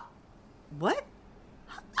 what?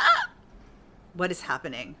 What is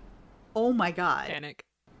happening? Oh my God. Panic.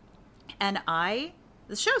 And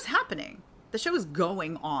the show's happening. The show is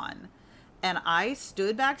going on. And I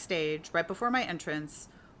stood backstage right before my entrance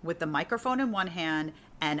with the microphone in one hand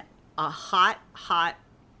and a hot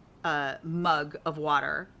mug of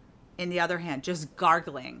water in the other hand, just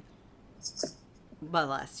gargling.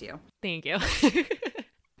 Bless you. Thank you.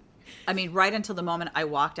 I mean, right until the moment I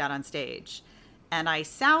walked out on stage. And I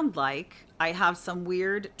sound like I have some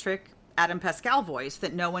weird trick Adam Pascal voice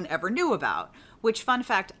that no one ever knew about. Which, fun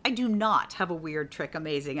fact, I do not have a weird trick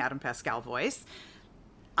amazing Adam Pascal voice.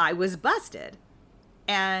 I was busted,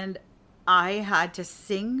 and I had to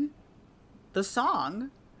sing the song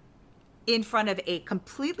in front of a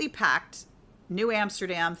completely packed New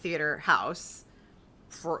Amsterdam theater house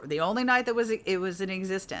for the only night that it was in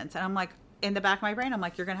existence. And I'm like, in the back of my brain, I'm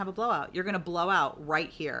like, you're going to have a blowout. You're going to blow out right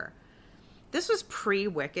here. This was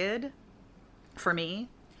pre-Wicked for me.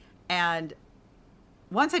 And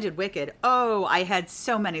once I did Wicked, I had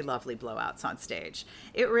so many lovely blowouts on stage.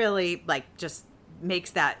 It really just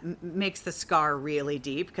makes the scar really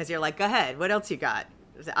deep, because you're like, go ahead, what else you got?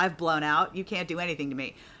 I've blown out. You can't do anything to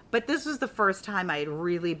me. But this was the first time I had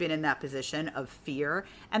really been in that position of fear.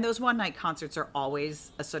 And those one night concerts are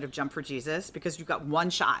always a sort of jump for Jesus, because you've got one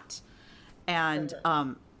shot. And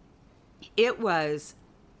it was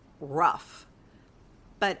rough.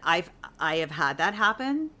 But I have had that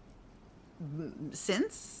happen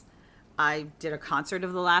since. I did a concert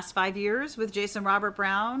of the last 5 years with Jason Robert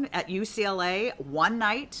Brown at UCLA one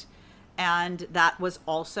night. And that was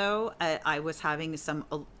also, I was having some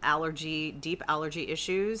deep allergy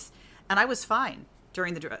issues. And I was fine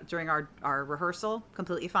during our rehearsal,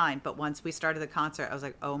 completely fine. But once we started the concert, I was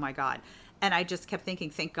like, oh my God. And I just kept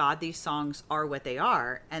thinking, thank God these songs are what they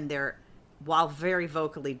are. And they're, while very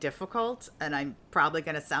vocally difficult, and I'm probably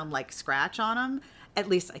going to sound like scratch on them, at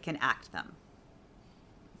least I can act them.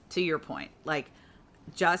 To your point,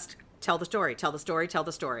 just tell the story, tell the story, tell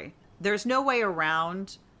the story. There's no way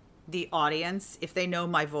around the audience, if they know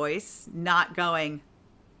my voice, not going,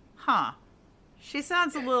 huh, she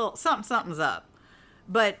sounds a little something's up.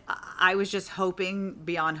 But I was just hoping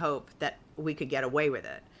beyond hope that we could get away with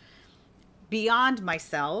it. Beyond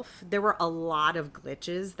myself, there were a lot of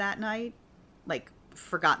glitches that night, like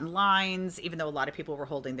forgotten lines, even though a lot of people were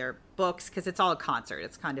holding their books, because it's all a concert.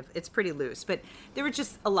 It's pretty loose, but there were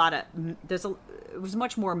just it was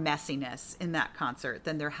much more messiness in that concert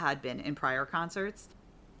than there had been in prior concerts.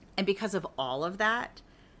 And because of all of that,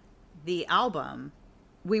 the album,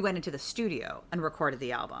 we went into the studio and recorded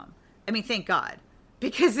the album. I mean, thank God,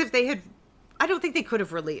 because if they had, I don't think they could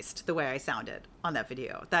have released the way I sounded on that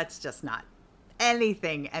video. That's just not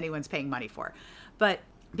anything anyone's paying money for. But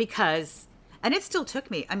because, and it still took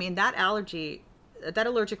me, I mean, that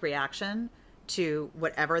allergic reaction to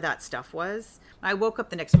whatever that stuff was, I woke up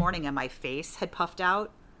the next morning and my face had puffed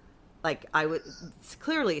out. Like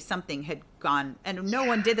clearly something had gone, and no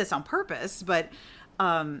one did this on purpose, but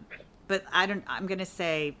I'm going to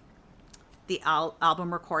say the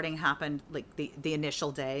album recording happened like the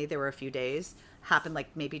initial day. There were a few days, happened like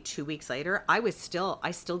maybe 2 weeks later. I was still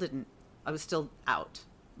out.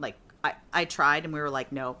 Like I tried and we were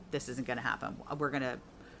like, no, this isn't going to happen. I'm going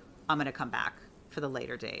to come back for the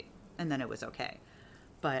later date. And then it was okay.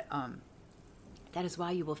 But, that is why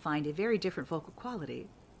you will find a very different vocal quality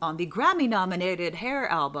on the Grammy-nominated Hair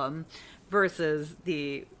album versus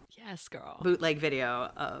the Yes, girl. bootleg video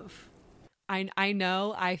of... I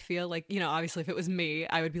know, I feel like, you know, obviously if it was me,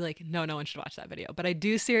 I would be like, no one should watch that video. But I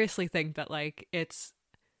do seriously think that, like,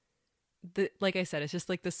 like I said, it's just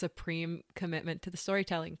like the supreme commitment to the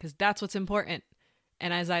storytelling, because that's what's important.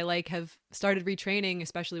 And as I like have started retraining,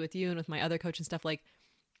 especially with you and with my other coach and stuff, like,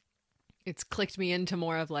 it's clicked me into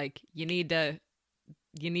more of like, you need to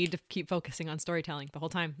keep focusing on storytelling the whole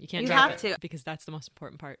time. You can't drop it, because that's the most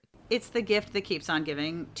important part. It's the gift that keeps on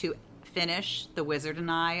giving, to finish The Wizard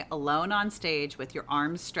and I alone on stage with your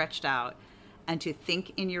arms stretched out and to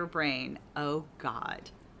think in your brain, oh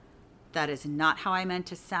God, that is not how I meant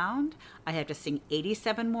to sound. I have to sing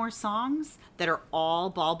 87 more songs that are all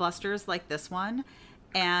ball busters like this one.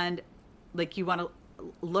 And like, you want to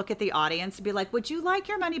look at the audience and be like, would you like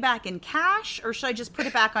your money back in cash, or should I just put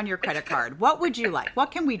it back on your credit card? What would you like?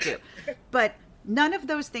 What can we do? But none of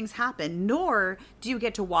those things happen, nor do you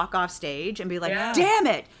get to walk off stage and be like, damn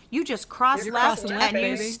it, you just crossed left and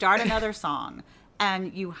you start another song.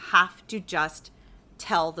 And you have to just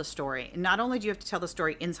tell the story. And not only do you have to tell the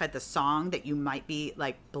story inside the song that you might be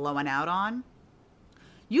like blowing out on,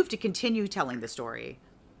 you have to continue telling the story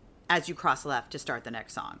as you cross left to start the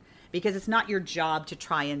next song. Because it's not your job to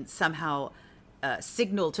try and somehow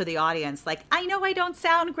signal to the audience, like, I know I don't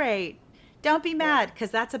sound great. Don't be mad, because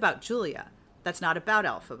that's about Julia. That's not about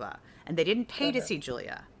Elphaba. And they didn't pay to see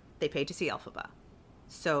Julia. They paid to see Elphaba.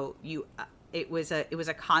 So it was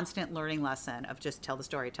a constant learning lesson of just tell the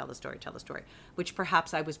story, which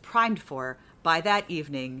perhaps I was primed for by that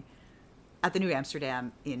evening at the New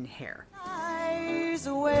Amsterdam in Hair.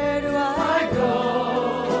 Where do I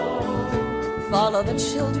go? Follow the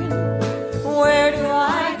children. Where do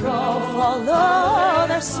I go? Follow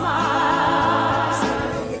their smiles.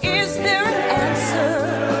 Is there an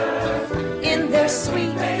answer in their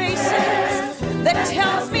sweet faces that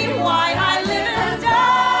tells me why I live and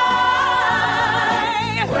die?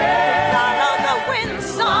 Follow the wind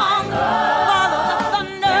song. Follow the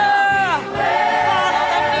thunder. Follow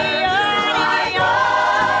the neon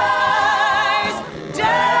eyes.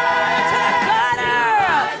 Down to the gutter.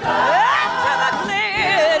 Up to the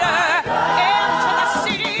glitter. Into the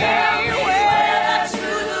city where the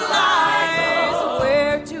truth lies.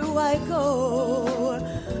 Where do I go?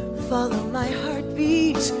 Follow my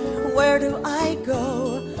heartbeat. Where do I go?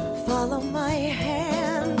 Follow my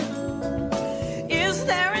hand. Is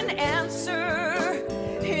there an answer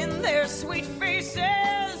in their sweet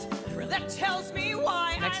faces that tells me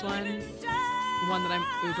why Next I live one, and die? one that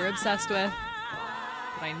I'm uber obsessed with,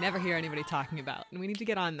 that I never hear anybody talking about. And we need to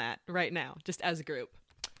get on that right now, just as a group.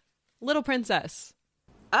 Little Princess.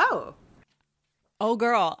 Oh,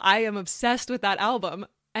 Girl, I am obsessed with that album.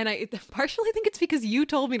 And I partially think it's because you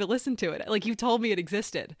told me to listen to it. Like, you told me it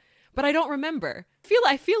existed. But I don't remember.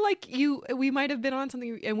 I feel like we might have been on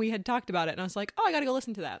something and we had talked about it. And I was like, oh, I got to go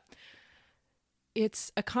listen to that.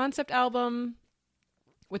 It's a concept album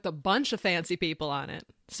with a bunch of fancy people on it.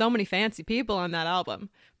 So many fancy people on that album.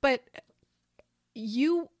 But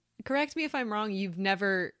you, correct me if I'm wrong, you've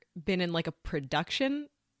never been in like a production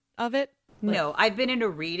of it? no, I've been in a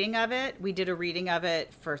reading of it. We did a reading of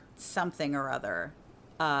it for something or other.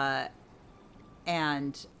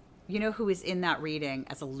 And you know who was in that reading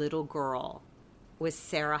as a little girl was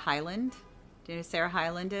Sarah Hyland. Do you know who Sarah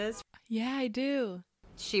Hyland is? Yeah, I do.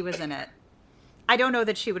 She was in it. I don't know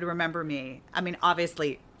that she would remember me. I mean,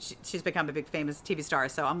 obviously, she's become a big famous TV star.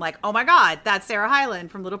 So I'm like, oh my God, that's Sarah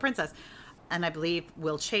Hyland from Little Princess. And I believe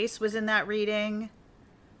Will Chase was in that reading.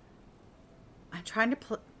 I'm trying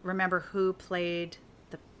to remember who played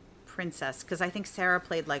the princess, because I think Sarah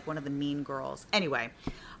played like one of the mean girls. Anyway,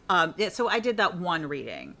 so I did that one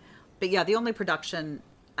reading. But yeah, the only production,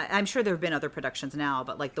 I'm sure there have been other productions now,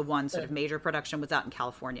 but like the one sort of major production was out in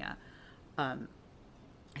California. I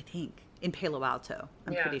think in Palo Alto,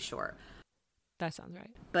 I'm pretty sure. That sounds right.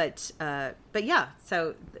 But yeah,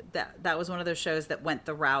 so that was one of those shows that went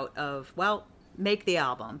the route of, well, make the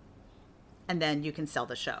album and then you can sell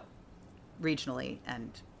the show regionally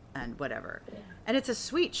and whatever. Yeah. And it's a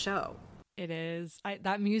sweet show. It is.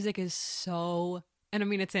 That music is so, and I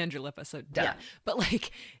mean, it's Andrew Lippa, so duh. Yeah. But like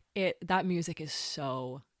that music is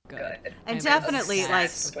so good. And definitely like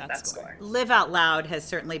Live Out Loud has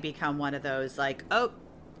certainly become one of those like, oh,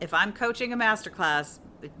 if I'm coaching a masterclass,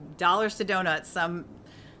 dollars to donuts,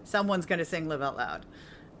 someone's going to sing Live Out Loud.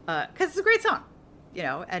 Cause it's a great song, you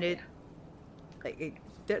know, and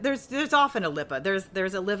there's often a Lippa.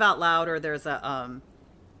 There's a Live Out Loud, or there's a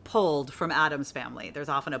Pulled from Addams Family. There's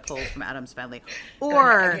often a Pulled from Addams Family,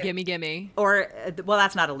 or Gimme, or well,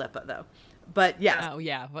 that's not a Lippa though. But yeah. Oh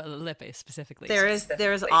yeah, well, Lippa specifically.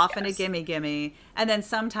 There's often a Gimme, and then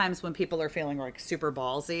sometimes when people are feeling like super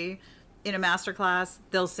ballsy in a masterclass,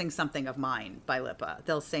 they'll sing something of mine by Lippa.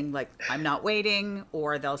 They'll sing like I'm Not Waiting,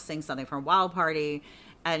 or they'll sing something from Wild Party,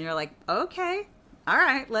 and you're like, okay, all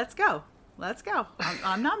right, let's go.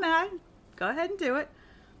 I'm not mad. Go ahead and do it.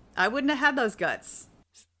 I wouldn't have had those guts.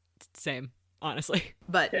 Same, honestly.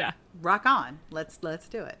 But yeah, rock on. Let's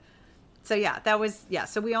do it. So yeah, that was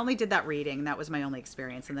So we only did that reading. That was my only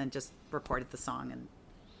experience, and then just recorded the song,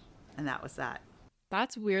 and that was that.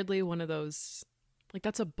 That's weirdly one of those, like,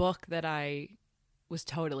 that's a book that I was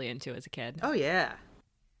totally into as a kid. Oh yeah.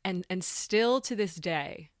 And still to this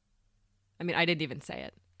day, I mean, I didn't even say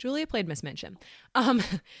it. Julia played Miss Minchin. Oh,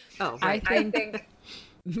 right. I think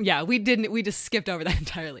yeah, we just skipped over that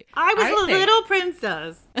entirely. I was a little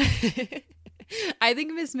princess. I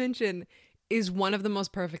think Miss Minchin is one of the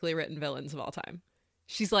most perfectly written villains of all time.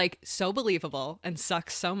 She's like so believable and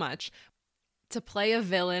sucks so much. To play a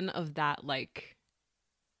villain of that like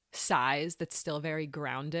size that's still very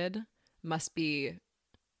grounded must be,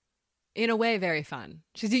 in a way, very fun.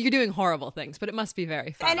 You're doing horrible things, but it must be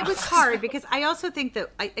very fun. And it was hard because I also think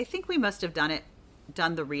that I think we must have done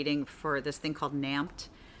the reading for this thing called NAMPed,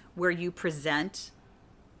 where you present.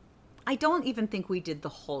 I don't even think we did the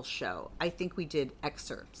whole show. I think we did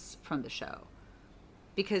excerpts from the show,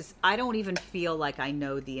 because I don't even feel like I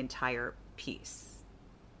know the entire piece.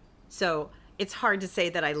 So it's hard to say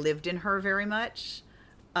that I lived in her very much,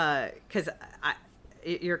 because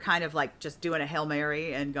you're kind of like just doing a Hail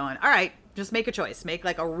Mary and going, all right, just make a choice. Make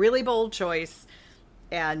like a really bold choice.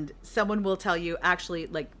 And someone will tell you, actually,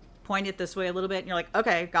 like, point it this way a little bit. And you're like,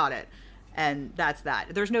 okay, got it. And that's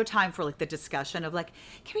that. There's no time for like the discussion of like,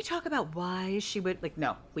 can we talk about why she would, like,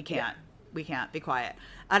 no, we can't. Yeah. We can't. Be quiet.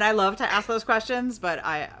 And I love to ask those questions, but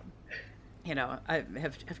I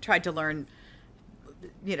have tried to learn,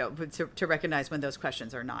 to recognize when those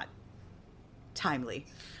questions are not timely.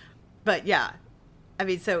 But yeah, I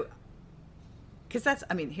mean, so, because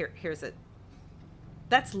here's it.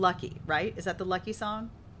 That's Lucky, right? Is that the Lucky song?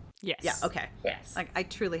 Yes. Yeah, okay. Yes. Like, I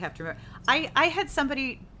truly have to remember. I had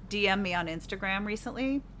somebody DM me on Instagram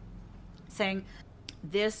recently saying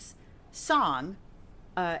this song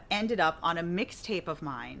ended up on a mixtape of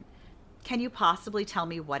mine. Can you possibly tell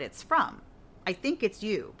me what it's from? I think it's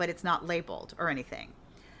you, but it's not labeled or anything.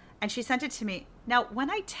 And she sent it to me. Now,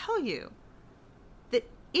 when I tell you that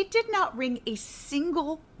it did not ring a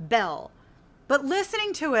single bell, but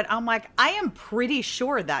listening to it, I'm like, I am pretty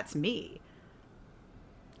sure that's me.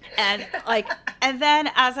 And like, and then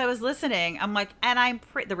as I was listening, I'm like, and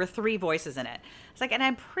there were 3 voices in it. It's like, and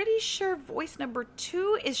I'm pretty sure voice number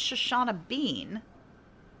 2 is Shoshana Bean.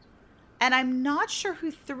 And I'm not sure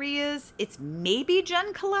who 3 is. It's maybe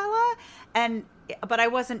Jen Colella. But I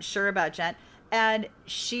wasn't sure about Jen. And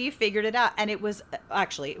she figured it out. And it was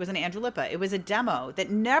an Andrew Lippa. It was a demo that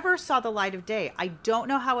never saw the light of day. I don't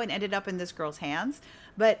know how it ended up in this girl's hands.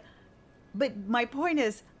 But my point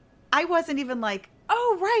is, I wasn't even like,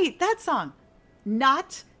 oh, right, that song.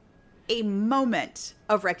 Not a moment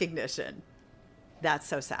of recognition. That's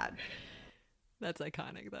so sad. That's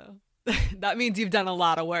iconic, though. That means you've done a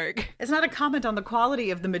lot of work. It's not a comment on the quality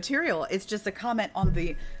of the material. It's just a comment on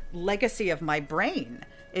the legacy of my brain.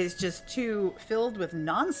 Is just too filled with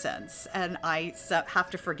nonsense, and I have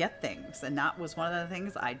to forget things. And that was one of the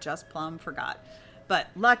things I just plumb forgot. But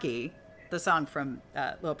Lucky, the song from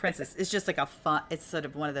Little Princess is just like a fun, it's sort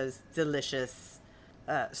of one of those delicious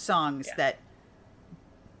songs that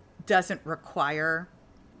doesn't require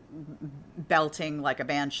belting like a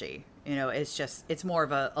banshee. You know, it's more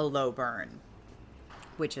of a low burn,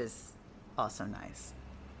 which is also nice,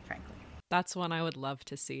 frankly. That's one I would love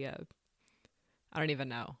to see I don't even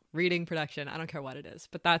know, reading production. I don't care what it is,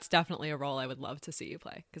 but that's definitely a role I would love to see you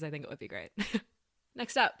play because I think it would be great.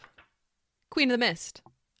 Next up, Queen of the Mist,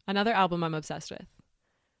 another album I'm obsessed with.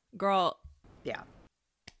 Girl. Yeah.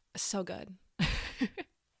 So good.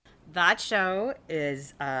 That show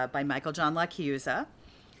is by Michael John LaChiusa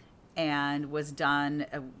and was done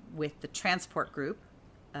with the Transport Group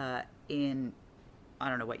in, I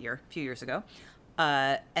don't know what year, a few years ago.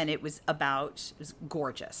 And it was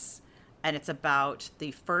gorgeous. And it's about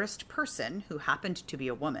the first person who happened to be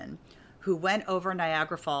a woman who went over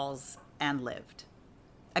Niagara Falls and lived.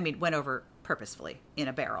 I mean, went over purposefully in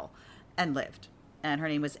a barrel and lived. And her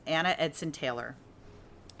name was Anna Edson Taylor.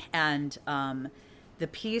 And the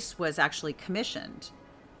piece was actually commissioned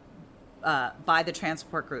by the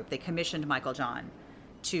Transport Group. They commissioned Michael John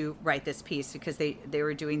to write this piece because they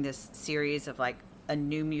were doing this series of like a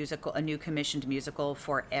new commissioned musical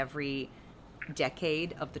for every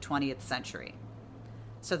decade of the 20th century.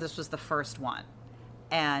 So this was the first one.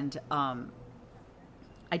 And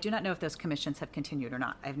I do not know if those commissions have continued or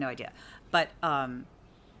not. I have no idea. But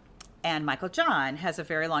and Michael John has a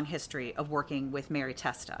very long history of working with Mary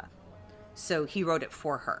Testa. So he wrote it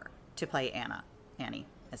for her to play Annie,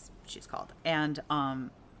 as she's called. And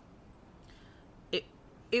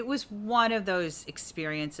it was one of those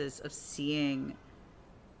experiences of seeing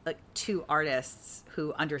like two artists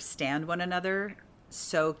who understand one another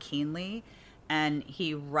so keenly, and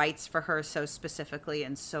he writes for her so specifically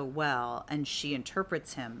and so well, and she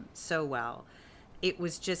interprets him so well. It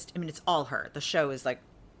was just, I mean, it's all her. The show is like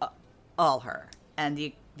all her, and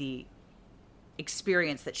the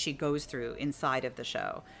experience that she goes through inside of the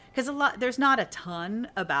show, because there's not a ton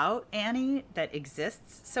about Annie that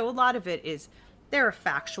exists, so a lot of it is, there are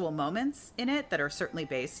factual moments in it that are certainly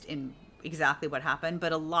based in exactly what happened,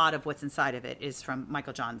 but a lot of what's inside of it is from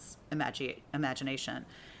Michael John's imagination.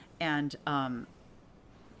 And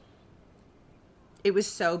it was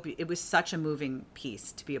such a moving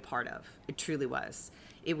piece to be a part of. It truly was.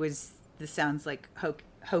 This sounds like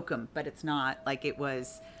hokum, but it's not. Like it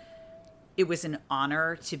was an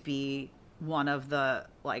honor to be one of the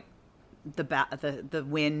like the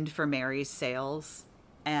wind for Mary's sails.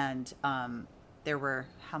 And there were,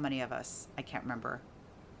 how many of us? I can't remember.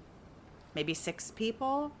 Maybe 6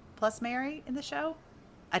 people plus Mary in the show.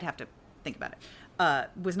 I'd have to think about it.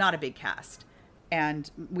 Was not a big cast. And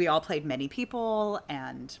we all played many people,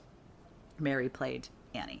 and Mary played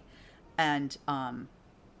Annie. And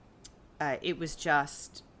it was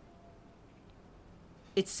just,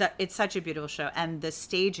 it's such a beautiful show. And the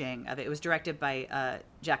staging of it was directed by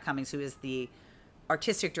Jack Cummings, who is the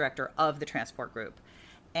artistic director of the Transport Group.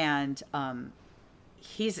 And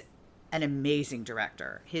he's an amazing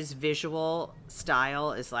director. His visual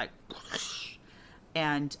style is like,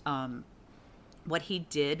 and what he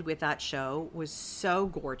did with that show was so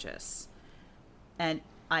gorgeous. And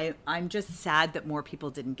I'm just sad that more people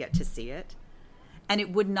didn't get to see it. And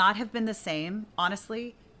it would not have been the same,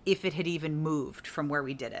 honestly, if it had even moved from where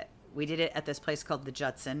we did it. We did it at this place called the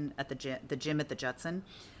Judson, at the gym at the Judson,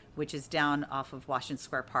 which is down off of Washington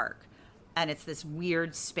Square Park. And it's this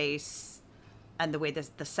weird space. And the way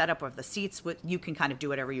the setup of the seats, you can kind of do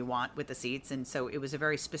whatever you want with the seats. And so it was a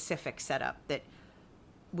very specific setup that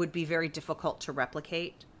would be very difficult to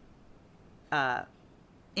replicate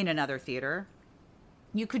in another theater.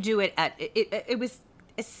 You could do it it was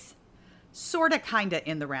sort of kind of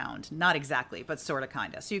in the round. Not exactly, but sort of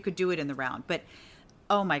kind of. So you could do it in the round. But,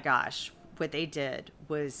 oh my gosh, what they did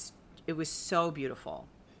was so beautiful.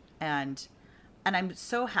 And I'm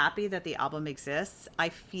so happy that the album exists. I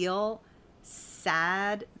feel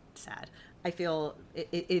sad. I feel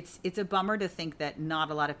it's a bummer to think that not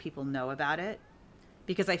a lot of people know about it,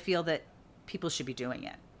 because I feel that people should be doing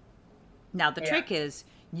it. Now, the trick is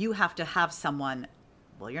you have to have someone,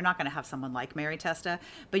 well, you're not going to have someone like Mary Testa,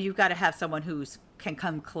 but you've got to have someone who can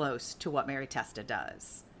come close to what Mary Testa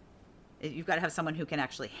does. You've got to have someone who can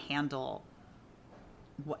actually handle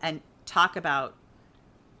and talk about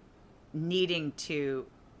needing to,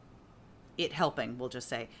 helping, we'll just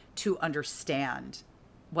say, to understand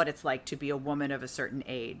what it's like to be a woman of a certain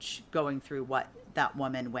age going through what that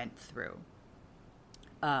woman went through.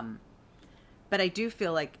 But I do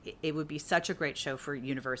feel like it would be such a great show for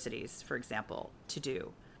universities, for example, to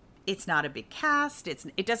do. It's not a big cast.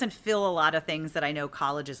 It doesn't fill a lot of things that I know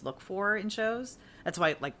colleges look for in shows. That's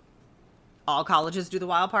why, like, all colleges do the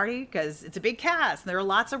Wild Party because it's a big cast and there are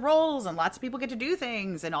lots of roles and lots of people get to do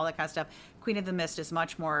things and all that kind of stuff. Queen of the Mist is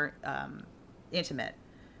much more intimate.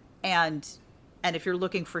 And if you're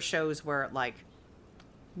looking for shows where like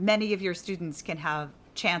many of your students can have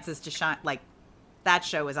chances to shine, like that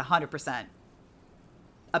show is 100%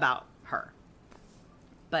 about her.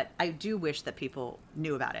 But I do wish that people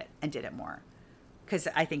knew about it and did it more, because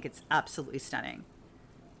I think it's absolutely stunning.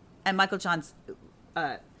 And Michael John's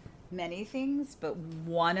many things, but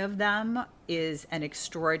one of them is an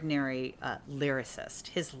extraordinary lyricist.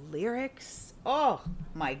 His lyrics, oh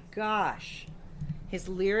my gosh. His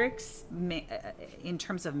lyrics, in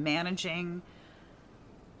terms of managing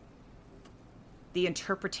the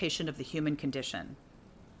interpretation of the human condition,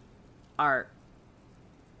 are,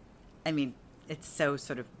 I mean, it's so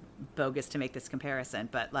sort of bogus to make this comparison,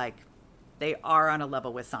 but like they are on a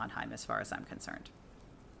level with Sondheim as far as I'm concerned.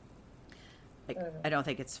 Like, I don't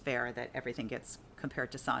think it's fair that everything gets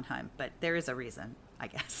compared to Sondheim, but there is a reason, I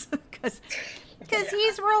guess, because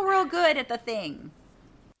he's real good at the thing.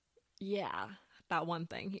 Yeah, that one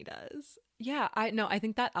thing he does. Yeah, I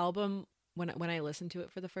think that album, when I listened to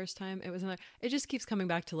it for the first time, it just keeps coming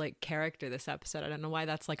back to like character this episode. I don't know why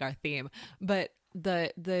that's like our theme, but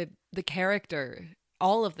the character,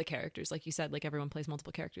 all of the characters, like you said, like everyone plays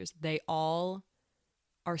multiple characters, they all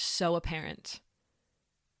are so apparent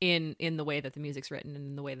in the way that the music's written and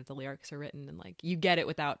in the way that the lyrics are written, and like you get it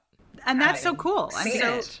without. And that's so cool.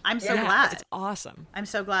 I'm so glad. It's awesome. I'm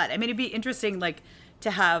so glad. I mean, it'd be interesting like to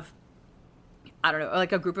have, I don't know,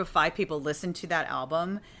 like a group of 5 people listen to that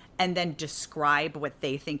album and then describe what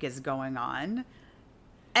they think is going on.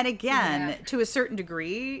 And again, to a certain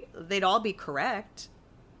degree, they'd all be correct,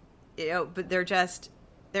 you know, but they're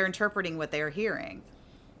interpreting what they're hearing.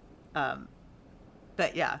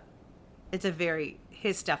 But yeah,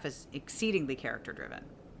 his stuff is exceedingly character driven.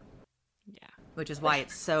 Yeah. Which is why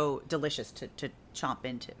it's so delicious to chomp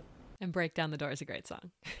into. And Break Down the Door is a great song.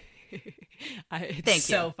 It's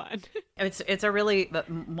so fun. It's a really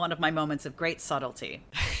one of my moments of great subtlety,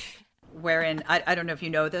 wherein I don't know if you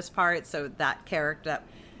know this part. So that character,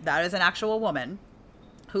 that is an actual woman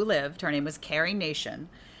who lived. Her name was Carrie Nation,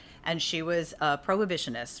 and she was a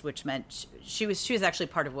prohibitionist, which meant she was actually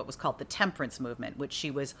part of what was called the temperance movement, which she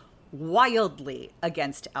was wildly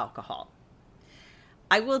against alcohol.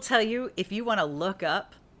 I will tell you, if you want to look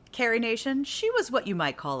up Carrie Nation, she was what you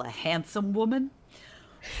might call a handsome woman.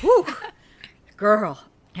 Whew, girl,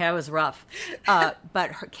 that was rough.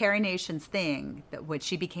 But Carrie Nation's thing, that what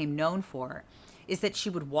she became known for, is that she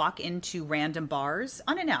would walk into random bars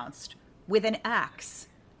unannounced with an axe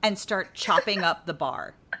and start chopping up the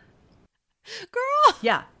bar. Girl!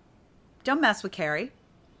 Yeah. Don't mess with Carrie.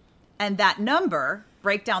 And that number,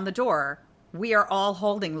 Break Down the Door, we are all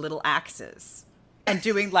holding little axes and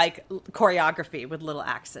doing like choreography with little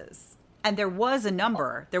axes. And there was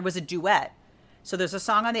a duet. So there's a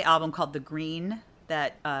song on the album called The Green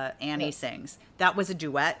that Annie sings. That was a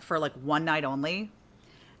duet for like one night only.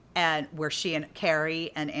 And where she and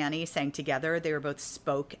Carrie and Annie sang together. They were both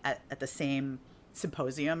spoke at the same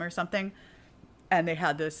symposium or something. And they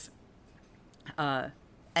had this, and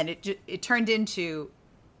it turned into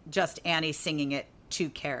just Annie singing it to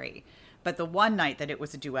Carrie. But the one night that it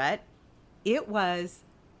was a duet, it was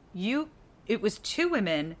 2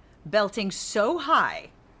 women belting so high.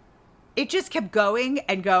 It just kept going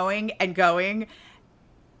and going and going.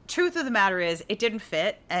 Truth of the matter is, it didn't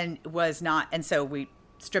fit and was not, and so we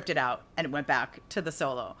stripped it out and it went back to the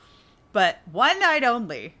solo. But one night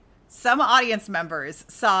only, some audience members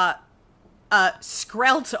saw a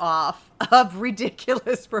skrelt off of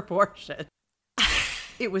ridiculous proportion.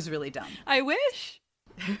 It was really dumb. I wish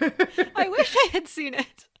I had seen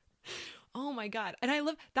it. Oh my God. And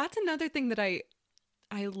that's another thing that I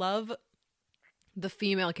love the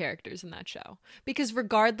female characters in that show, because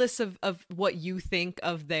regardless of what you think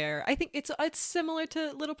of I think it's similar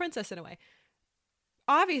to Little Princess in a way.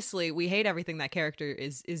 Obviously, we hate everything that character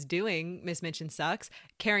is doing. Miss Minchin sucks.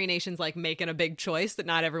 Carrie Nation's like making a big choice that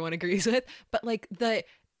not everyone agrees with, but like the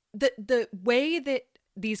way that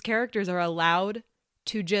these characters are allowed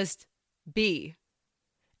to just be,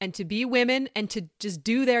 and to be women, and to just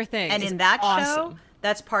do their thing. And in that show,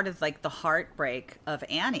 that's part of like the heartbreak of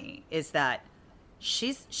Annie, is that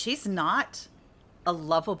she's not a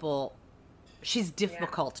lovable, she's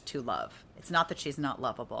difficult to love. It's not that she's not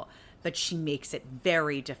lovable, but she makes it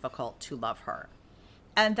very difficult to love her.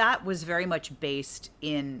 And that was very much based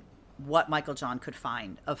in what Michael John could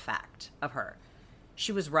find of fact of her.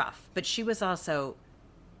 She was rough, but she was also,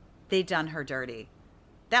 they'd done her dirty.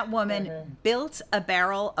 That woman built a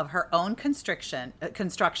barrel of her own construction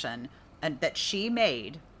and that she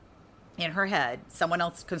made in her head. Someone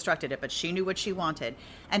else constructed it, but she knew what she wanted,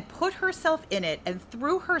 and put herself in it and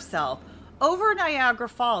threw herself over Niagara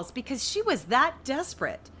Falls because she was that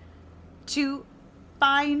desperate to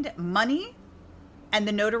find money and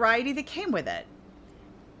the notoriety that came with it.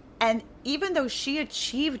 And even though she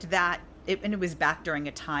achieved that, and it was back during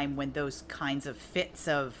a time when those kinds of feats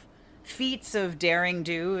of daring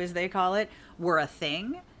do, as they call it, were a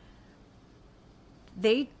thing,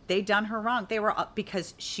 they done her wrong. They were up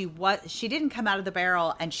because she didn't come out of the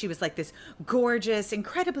barrel and she was like this gorgeous,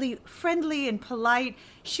 incredibly friendly and polite.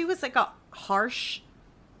 She was like a harsh.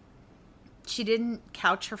 She didn't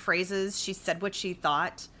couch her phrases. She said what she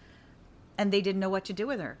thought, and they didn't know what to do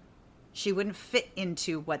with her. She wouldn't fit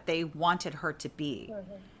into what they wanted her to be.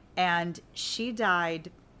 Mm-hmm. And she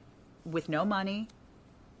died with no money.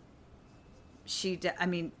 She'd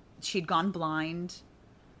gone blind,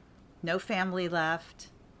 no family left.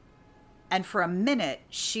 And for a minute,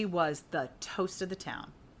 she was the toast of the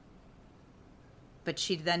town. But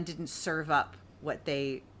she then didn't serve up what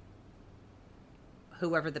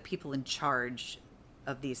whoever the people in charge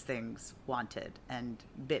of these things wanted, and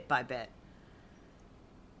bit by bit.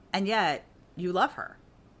 And yet you love her,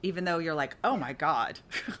 even though you're like, oh my God,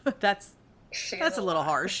 that's a little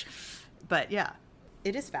harsh. But yeah,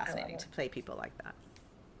 it is fascinating to play people like that.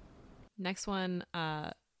 Next one,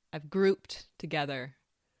 I've grouped together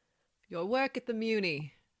Your Work at the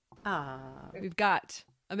Muni. We've got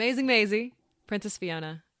Amazing Maisie, Princess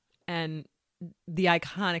Fiona, and the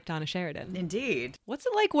iconic Donna Sheridan. Indeed. What's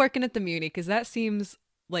it like working at the Muni? Because that seems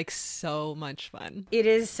like so much fun. It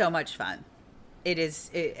is so much fun. It is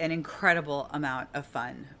an incredible amount of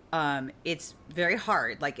fun. It's very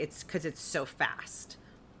hard. It's because it's so fast.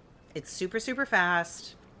 It's super, super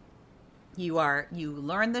fast. You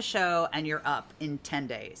learn the show and you're up in 10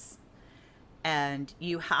 days. And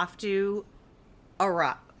you have to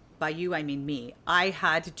arrive. By you, I mean me. I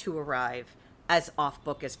had to arrive as off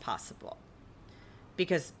book as possible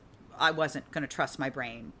because I wasn't going to trust my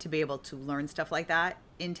brain to be able to learn stuff like that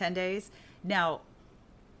in 10 days. Now,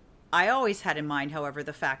 I always had in mind, however,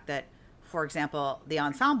 the fact that, for example, the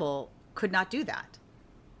ensemble could not do that.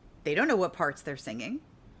 They don't know what parts they're singing.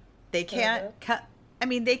 They can't cut. I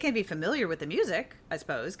mean, they can be familiar with the music, I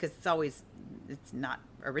suppose, because it's not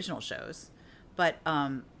original shows. But,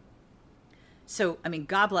 so, I mean,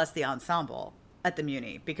 God bless the ensemble at the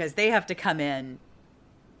Muni, because they have to come in,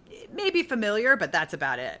 maybe familiar, but that's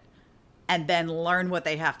about it. And then learn what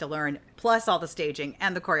they have to learn, plus all the staging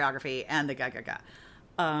and the choreography and the ga-ga-ga.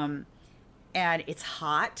 And it's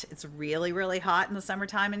hot. It's really, really hot in the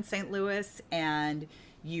summertime in St. Louis. And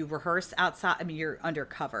you rehearse outside. I mean, you're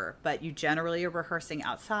undercover, but you generally are rehearsing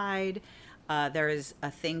outside. There is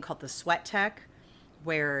a thing called the sweat tech,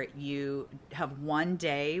 where you have one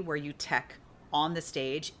day where you tech on the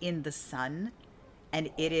stage in the sun. And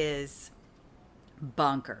it is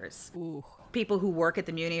bonkers. Ooh. People who work at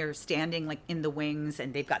the Muni are standing in the wings,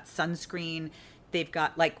 and they've got sunscreen. They've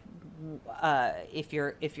got if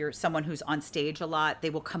you're someone who's on stage a lot, they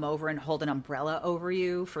will come over and hold an umbrella over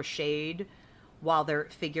you for shade while they're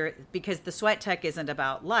because the sweat tech isn't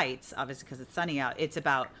about lights, obviously, because it's sunny out. It's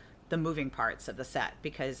about the moving parts of the set,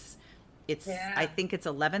 because I think it's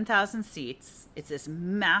 11,000 seats. It's this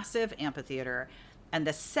massive amphitheater, and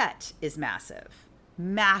the set is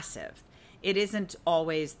massive. It isn't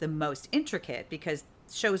always the most intricate because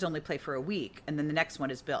shows only play for a week and then the next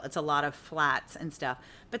one is built. It's a lot of flats and stuff,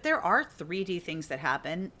 but there are 3D things that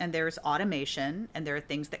happen, and there's automation, and there are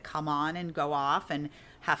things that come on and go off and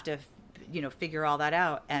have to, figure all that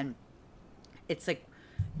out. And it's like,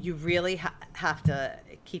 you really have to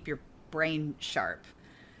keep your brain sharp.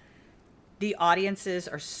 The audiences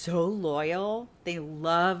are so loyal. They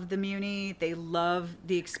love the Muni. They love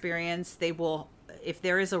the experience. They will, if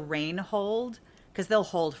there is a rain hold, because they'll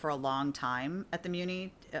hold for a long time at the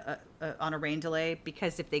Muni on a rain delay,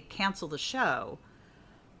 because if they cancel the show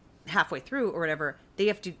halfway through or whatever, they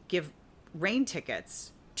have to give rain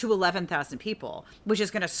tickets to 11,000 people, which is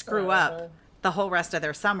going to screw up the whole rest of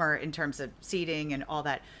their summer in terms of seating and all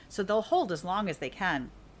that. So they'll hold as long as they can.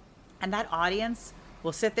 And that audience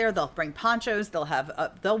will sit there. They'll bring ponchos.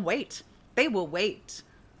 They'll wait. They will wait.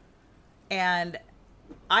 And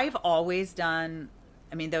I've always done,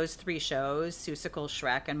 those 3 shows, Seussical,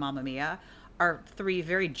 Shrek, and Mamma Mia, are 3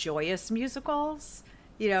 very joyous musicals.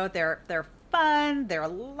 They're fun, they're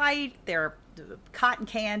light, they're cotton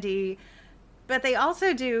candy, but they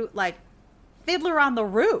also do Fiddler on the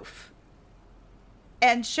Roof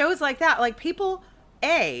and shows like that. People,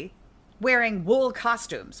 wearing wool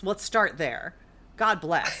costumes. Let's start there. God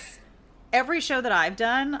bless. every show that I've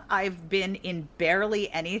done, I've been in barely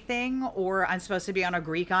anything, or I'm supposed to be on a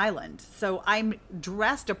Greek island. So I'm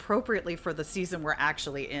dressed appropriately for the season we're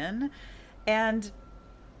actually in.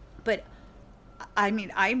 But I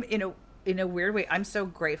mean, I'm in a weird way, I'm so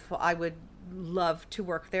grateful. I would love to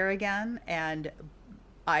work there again, and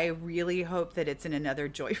I really hope that it's in another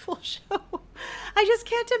joyful show. I just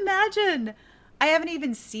can't imagine. I haven't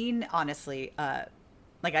even seen, honestly,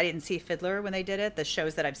 like I didn't see Fiddler when they did it. The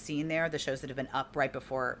shows that I've seen there, the shows that have been up right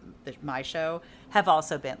before my show, have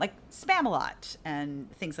also been like Spamalot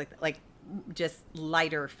and things like that, like just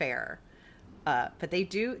lighter fare. But they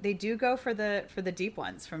do go for the deep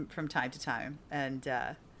ones from time to time, and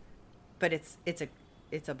but it's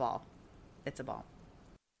a ball. It's a ball.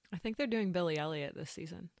 I think they're doing Billy Elliot this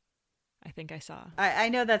season. I think I saw. I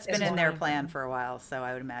know that's been in their plan for a while, so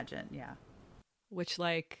I would imagine, yeah. Which,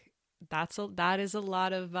 like, that is a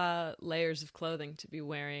lot of layers of clothing to be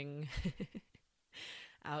wearing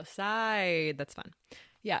outside. That's fun.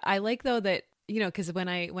 Yeah, I like though that, you know, because when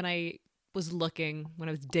I was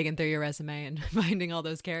digging through your resume and finding all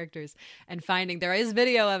those characters and finding there is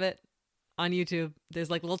video of it on YouTube. There's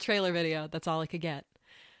like a little trailer video. That's all I could get.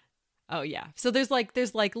 Oh yeah. So there's like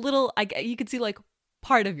little, you could see like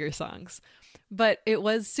part of your songs, but it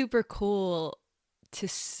was super cool to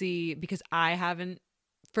see because I haven't,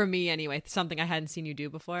 for me anyway, something I hadn't seen you do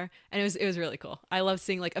before. And it was really cool. I love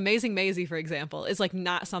seeing like Amazing Maisie, for example, is like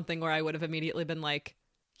not something where I would have immediately been like,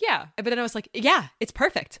 yeah. But then I was like, yeah, it's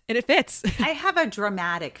perfect and it fits. I have a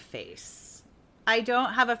dramatic face. I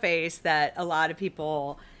don't have a face that a lot of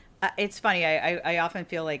people, it's funny. I often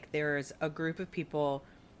feel like there's a group of people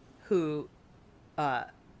who know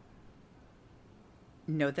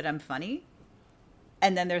that I'm funny.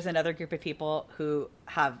 And then there's another group of people who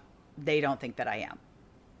they don't think that I am.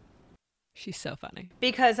 She's so funny.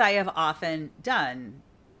 Because I have often done,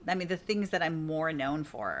 I mean, the things that I'm more known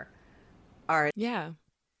for are, yeah,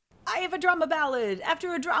 I have a drama ballad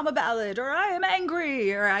after a drama ballad, or I am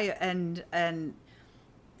angry, or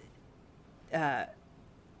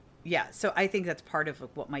yeah. So I think that's part of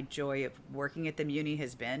what my joy of working at the Muni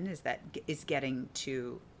has been, is getting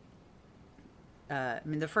to, I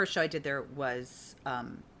mean, the first show I did there was,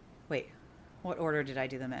 what order did I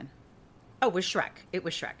do them in? Oh, it was Shrek. It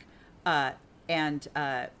was Shrek. And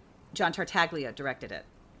John Tartaglia directed it,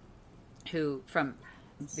 who from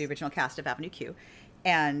the original cast of Avenue Q.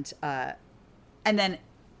 And then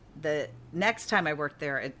the next time I worked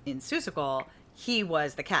there in Seussical, he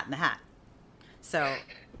was the Cat in the Hat. So,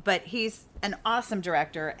 but he's an awesome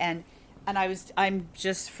director, and I'm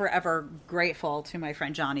just forever grateful to my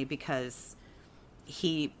friend Johnny, because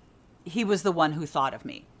he was the one who thought of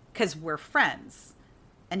me, because we're friends,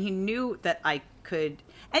 and he knew that I could.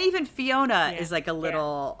 And even Fiona is like a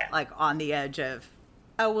little like on the edge of,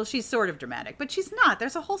 oh, well, she's sort of dramatic, but she's not.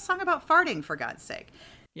 There's a whole song about farting, for God's sake.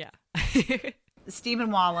 Yeah. Stephen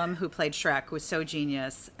Wallum, who played Shrek, was so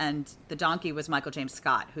genius. And the donkey was Michael James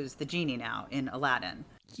Scott, who's the genie now in Aladdin.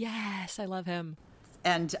 Yes, I love him.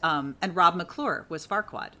 And Rob McClure was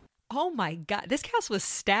Farquaad. Oh my God, this cast was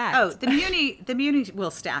stacked. Oh, the Muni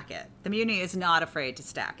will stack it. The Muni is not afraid to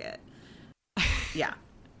stack it. Yeah.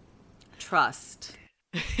 Trust.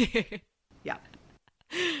 Yeah.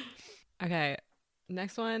 Okay.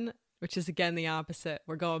 Next one, which is again the opposite.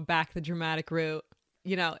 We're going back the dramatic route.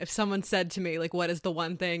 You know, if someone said to me, like, what is the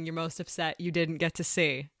one thing you're most upset you didn't get to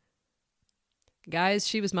see? Guys,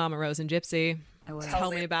 she was Mama Rose in Gypsy. Tell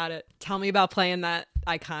me about it. Tell me about playing that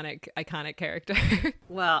iconic character.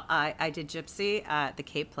 Well, I did Gypsy at the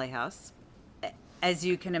Cape Playhouse. As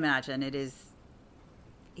you can imagine, it is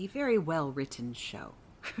a very well-written show.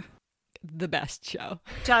 The best show.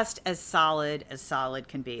 Just as solid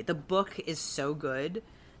can be. The book is so good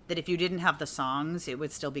that if you didn't have the songs, it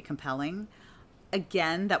would still be compelling.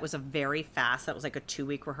 Again, that was that was like a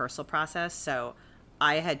 2-week rehearsal process. So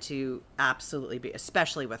I had to absolutely be,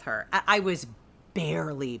 especially with her. I was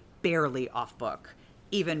barely off book,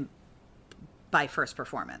 even by first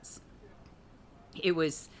performance. It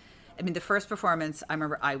was, I mean, the first performance, I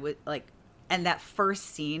remember I would like, and that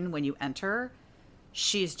first scene when you enter,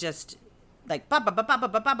 she's just like ba ba ba ba ba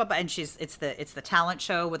ba ba ba, and it's the talent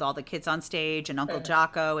show with all the kids on stage and Uncle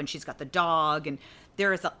Jocko, and she's got the dog, and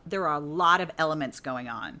there are a lot of elements going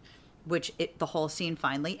on, which the whole scene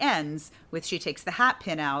finally ends with she takes the hat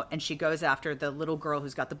pin out and she goes after the little girl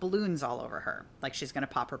who's got the balloons all over her, like she's going to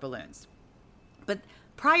pop her balloons. But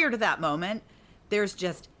prior to that moment, there's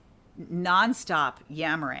just nonstop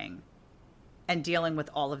yammering and dealing with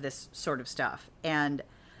all of this sort of stuff. And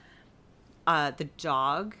the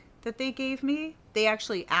dog that they gave me, they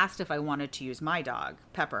actually asked if I wanted to use my dog,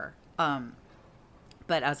 Pepper.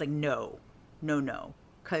 But I was like, no, no, no.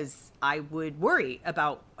 Because I would worry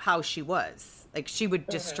about how she was. Like, she would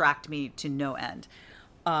distract me to no end.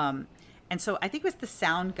 And so I think it was the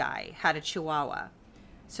sound guy had a Chihuahua.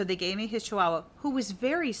 So they gave me his Chihuahua, who was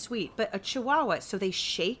very sweet, but a Chihuahua, so they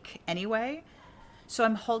shake anyway. So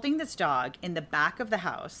I'm holding this dog in the back of the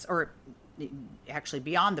house, or actually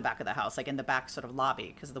beyond the back of the house, like in the back sort of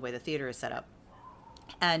lobby because of the way the theater is set up.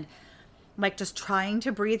 And like just trying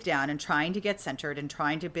to breathe down and trying to get centered and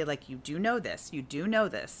trying to be like, you do know this, you do know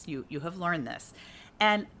this, you have learned this.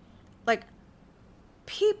 And like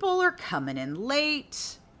people are coming in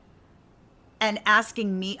late and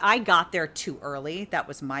asking me. I got there too early. That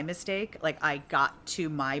was my mistake. Like I got to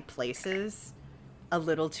my places a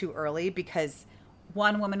little too early because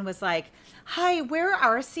one woman was like, hi, where are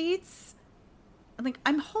our seats? I'm like,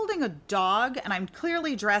 I'm holding a dog and I'm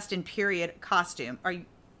clearly dressed in period costume. Are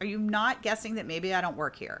you not guessing that maybe I don't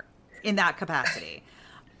work here in that capacity?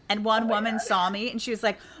 And one woman saw me and she was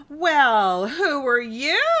like, well, who are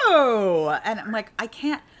you? And I'm like, I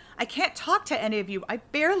can't talk to any of you. I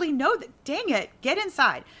barely know that. Dang it. Get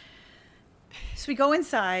inside. So we go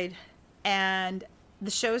inside and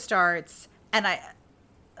the show starts and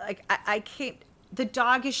I can't, the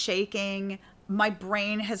dog is shaking. My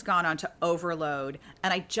brain has gone on to overload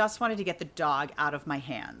and I just wanted to get the dog out of my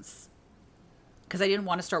hands because I didn't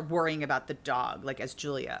want to start worrying about the dog, like as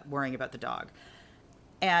Julia, worrying about the dog.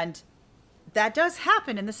 And that does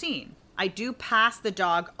happen in the scene. I do pass the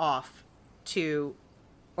dog off to,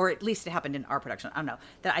 or at least it happened in our production, I don't know,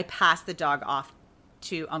 that I passed the dog off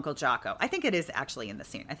to Uncle Jocko. I think it is actually in the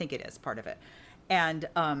scene. I think it is part of it. And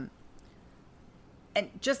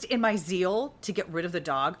just in my zeal to get rid of the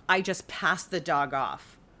dog, I just passed the dog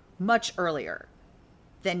off much earlier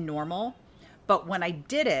than normal. But when I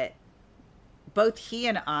did it, both he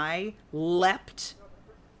and I leapt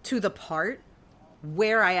to the part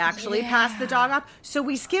where I actually passed the dog off. So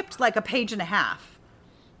we skipped like a page and a half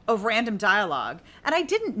of random dialogue. And I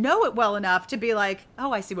didn't know it well enough to be like,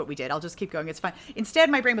 oh, I see what we did. I'll just keep going. It's fine. Instead,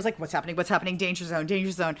 my brain was like, what's happening? What's happening? Danger zone,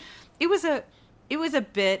 danger zone. It was a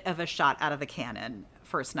bit of a shot out of the cannon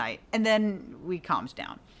first night. And then we calmed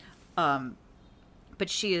down. But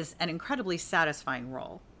she is an incredibly satisfying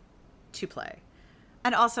role to play.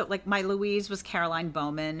 And also, like, my Louise was Caroline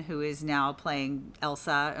Bowman, who is now playing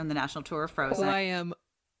Elsa on the national tour of Frozen. I am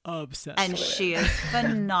obsessed and with she is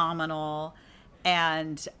phenomenal.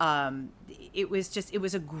 And it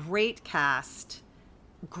was a great cast.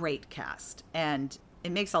 And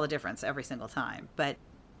it makes all the difference every single time. But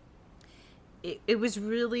it was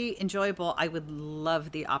really enjoyable. I would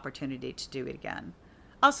love the opportunity to do it again.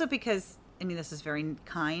 Also because, I mean, this is very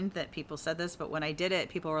kind that people said this, but when I did it,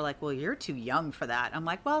 people were like, well, you're too young for that. I'm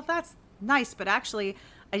like, well, that's nice, but actually,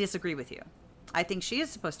 I disagree with you. I think she is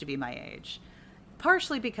supposed to be my age.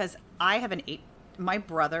 Partially because my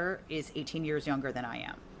brother is 18 years younger than I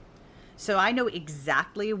am. So I know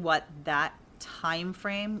exactly what that time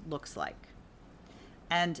frame looks like.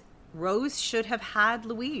 And Rose should have had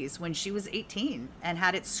Louise when she was 18 and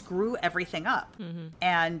had it screw everything up. Mm-hmm.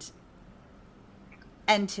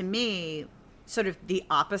 And to me, sort of the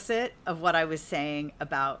opposite of what I was saying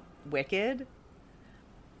about Wicked,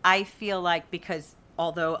 I feel like because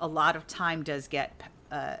although a lot of time does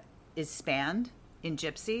is spanned in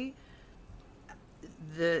Gypsy,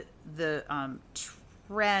 the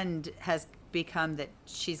trend has become that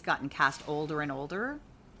she's gotten cast older and older.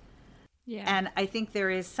 Yeah. And I think there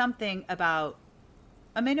is something about,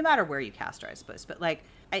 I mean, no matter where you cast her, I suppose, but like,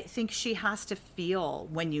 I think she has to feel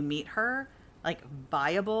when you meet her, like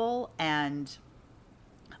viable. And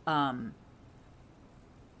I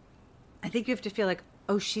think you have to feel like,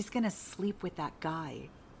 oh, she's going to sleep with that guy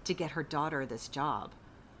to get her daughter this job.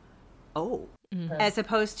 Oh, mm-hmm. As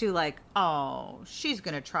opposed to like, oh, she's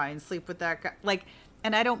going to try and sleep with that guy. Like,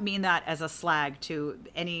 and I don't mean that as a slag to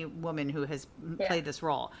any woman who has played this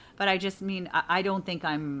role, but I just mean, I don't think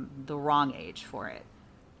I'm the wrong age for it.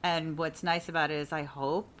 And what's nice about it is I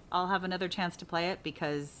hope I'll have another chance to play it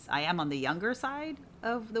because I am on the younger side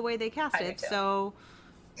of the way they cast it. So,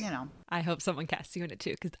 you know. I hope someone casts you in it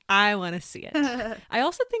too because I want to see it. I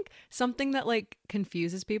also think something that like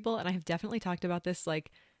confuses people, and I have definitely talked about this, like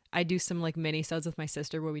I do some like mini-sodes with my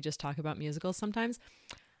sister where we just talk about musicals sometimes,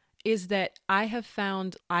 is that I have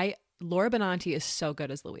found Laura Benanti is so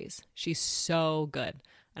good as Louise. She's so good.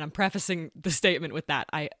 And I'm prefacing the statement with that.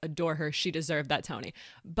 I adore her. She deserved that Tony.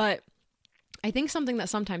 But I think something that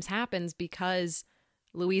sometimes happens because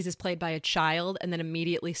Louise is played by a child and then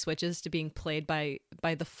immediately switches to being played by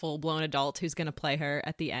the full-blown adult who's going to play her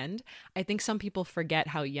at the end. I think some people forget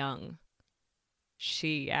how young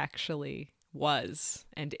she actually was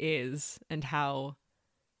and is, and how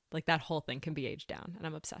Like that whole thing can be aged down, and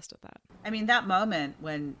I'm obsessed with that. I mean, that moment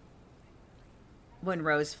when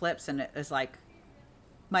Rose flips and it is like,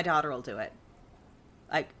 my daughter will do it.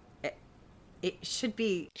 Like, it should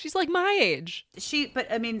be. She's like my age.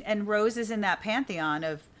 But I mean, and Rose is in that pantheon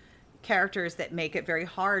of characters that make it very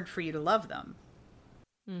hard for you to love them,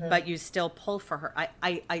 but you still pull for her.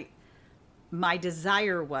 My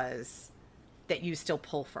desire was that you still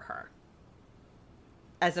pull for her,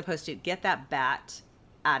 as opposed to get that bat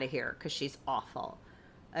out of here because she's awful.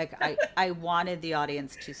 Like I wanted the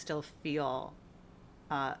audience to still feel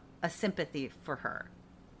a sympathy for her,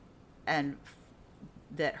 and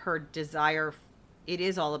that her desire, it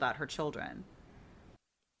is all about her children.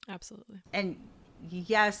 Absolutely. And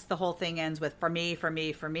yes, the whole thing ends with for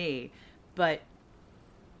me, but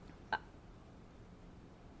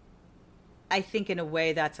I think in a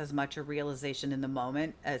way that's as much a realization in the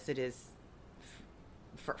moment as it is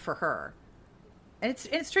for her. And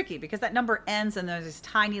it's tricky because that number ends and there's this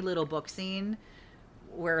tiny little book scene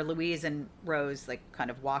where Louise and Rose like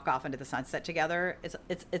kind of walk off into the sunset together.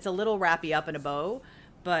 It's a little wrappy up in a bow,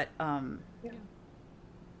 but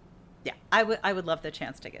yeah, I would love the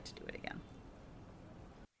chance to get to do it again.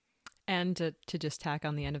 And to just tack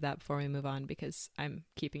on the end of that before we move on, because I'm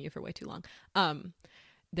keeping you for way too long.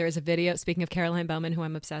 There's a video, speaking of Caroline Bowman, who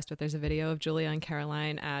I'm obsessed with, there's a video of Julia and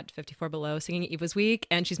Caroline at 54 Below singing Eve Was Weak,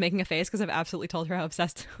 and she's making a face because I've absolutely told her how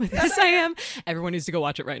obsessed with this I am. Everyone needs to go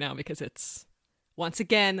watch it right now because it's, once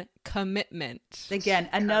again, commitment. Again,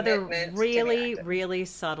 another really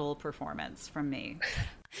subtle performance from me.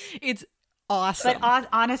 It's awesome. But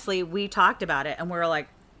honestly, we talked about it and we were like,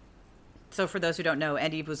 so for those who don't know,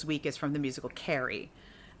 And Eve Was Weak is from the musical Carrie.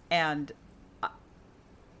 And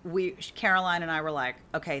Caroline and I were like,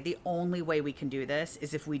 okay, the only way we can do this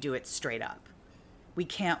is if we do it straight up. We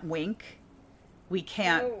can't wink. We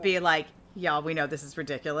can't be like, y'all, we know this is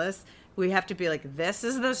ridiculous. We have to be like, this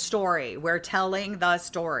is the story. We're telling the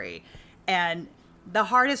story. And the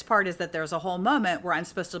hardest part is that there's a whole moment where I'm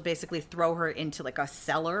supposed to basically throw her into like a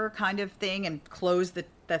cellar kind of thing and close the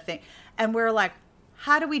thing. And we're like,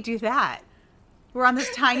 how do we do that? We're on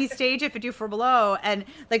this tiny stage at 54 Below, and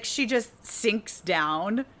like she just sinks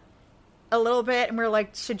down a little bit, and we're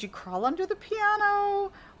like, should you crawl under the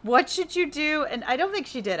piano? What should you do? And I don't think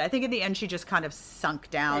she did. I think in the end she just kind of sunk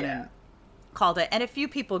down and called it. And a few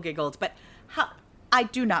people giggled, but I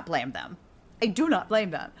do not blame them. I do not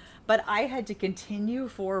blame them. But I had to continue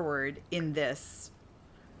forward in this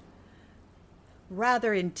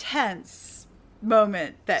rather intense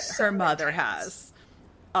moment that her mother has.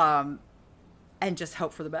 And just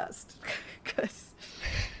hope for the best. Because,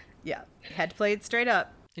 yeah, had to play it straight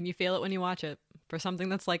up. And you feel it when you watch it. For something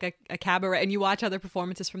that's like a cabaret, and you watch other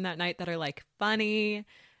performances from that night that are like funny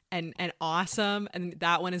and awesome, and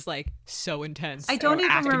that one is like so intense. I don't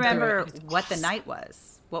even remember what the night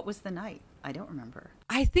was. What was the night? I don't remember.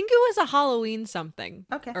 I think it was a Halloween something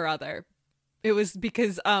or other. It was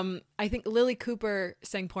because I think Lily Cooper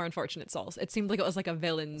sang Poor Unfortunate Souls. It seemed like it was like a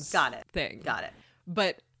villain's thing. Got it.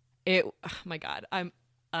 But oh my God, I'm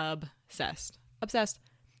obsessed.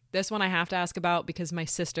 This one I have to ask about because my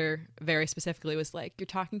sister very specifically was like, you're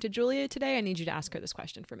talking to Julia today? I need you to ask her this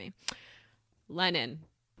question for me. Lennon.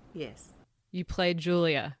 Yes. You played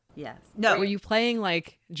Julia. Yes. No. Were you playing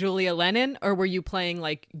like Julia Lennon, or were you playing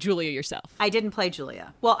like Julia yourself? I didn't play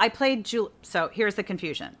Julia. Well, I played Julia. So here's the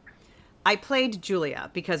confusion. I played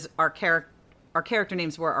Julia because our character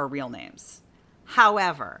names were our real names.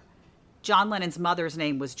 However, John Lennon's mother's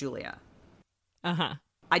name was Julia. Uh-huh.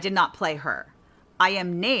 I did not play her. I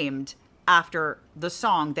am named after the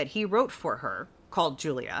song that he wrote for her called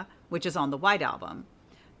Julia, which is on the White Album.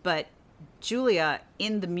 But Julia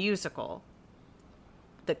in the musical,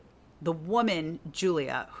 the woman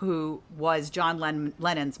Julia, who was John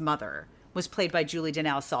Lennon's mother, was played by Julie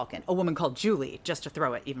Donnell Salkin. A woman called Julie, just to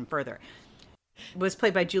throw it even further, was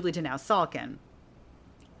played by Julie Donnell Salkin.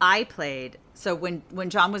 I played, so when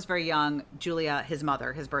John was very young, Julia, his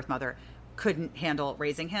mother, his birth mother, couldn't handle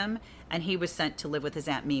raising him, and he was sent to live with his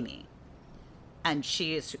Aunt Mimi, and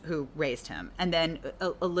she is who raised him. And then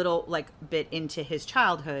a little like bit into his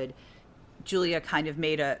childhood, Julia kind of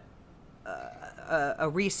made a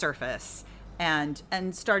resurface and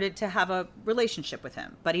started to have a relationship with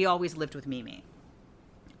him, but he always lived with Mimi.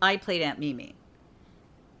 I played Aunt Mimi,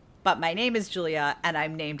 but my name is Julia, and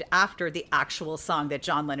I'm named after the actual song that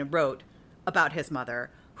John Lennon wrote about his mother,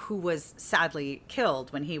 who was sadly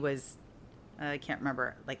killed when he was, I can't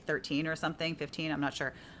remember, like 13 or something, 15, I'm not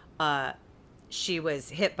sure. She was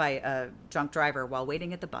hit by a drunk driver while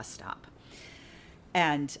waiting at the bus stop.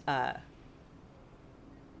 And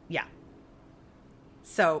yeah.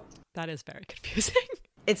 So that is very confusing.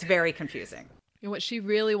 It's very confusing. And what she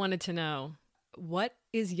really wanted to know, what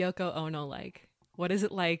is Yoko Ono like? What is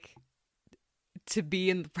it like to be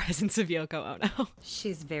in the presence of Yoko Ono?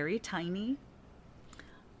 She's very tiny.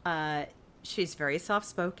 She's very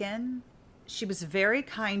soft-spoken. She was very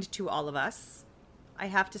kind to all of us, I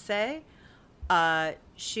have to say.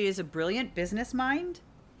 She is a brilliant business mind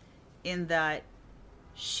in that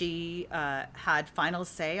she had final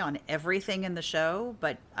say on everything in the show,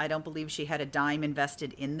 but I don't believe she had a dime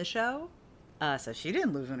invested in the show. So she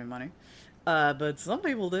didn't lose any money, but some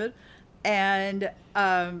people did. And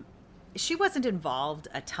she wasn't involved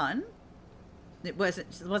a ton. It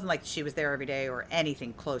wasn't like she was there every day or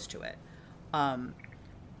anything close to it.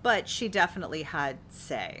 But she definitely had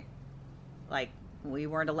say. Like, we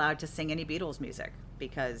weren't allowed to sing any Beatles music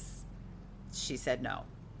because she said no.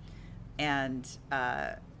 And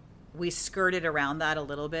we skirted around that a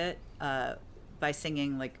little bit by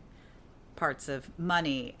singing like parts of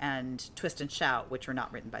Money and Twist and Shout, which were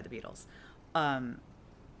not written by the Beatles.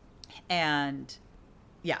 And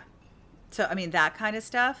yeah, so I mean that kind of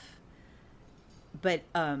stuff. But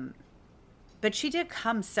she did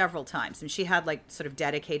come several times, and she had like sort of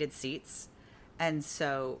dedicated seats. And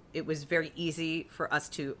so it was very easy for us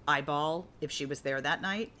to eyeball if she was there that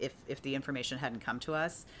night, if the information hadn't come to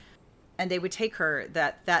us. And they would take her,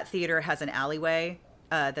 that theater has an alleyway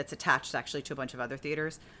that's attached actually to a bunch of other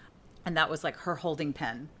theaters. And that was like her holding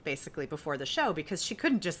pen basically before the show, because she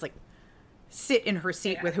couldn't just like sit in her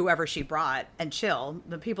seat with whoever she brought and chill.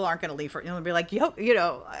 The people aren't going to leave her. You'll be like, yo, you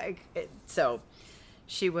know, so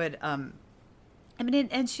she would, I mean,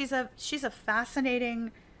 and she's a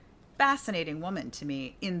fascinating woman to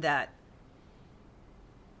me in that,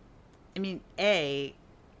 I mean,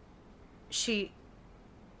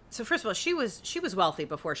 so first of all, she was wealthy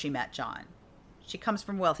before she met John. She comes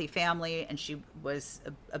from a wealthy family, and she was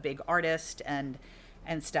a big artist and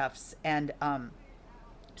stuffs. And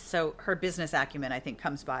so her business acumen, I think,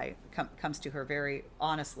 comes to her very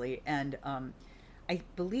honestly. And I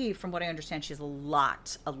believe, from what I understand, she has a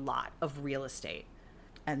lot of real estate.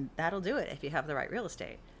 And that'll do it if you have the right real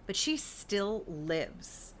estate. But she still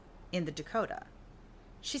lives in the Dakota.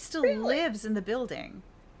 She still lives in the building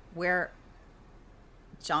where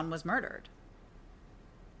John was murdered.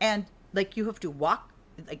 And like, you have to walk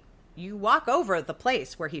over the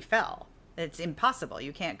place where he fell. It's impossible.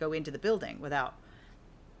 You can't go into the building without.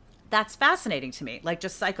 That's fascinating to me. Like,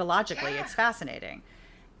 just psychologically, it's fascinating.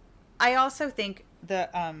 I also think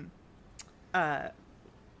the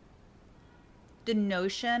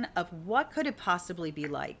notion of what could it possibly be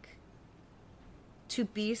like to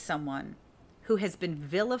be someone who has been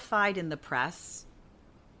vilified in the press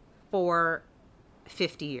for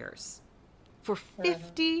 50 years, for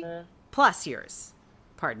 50 plus years,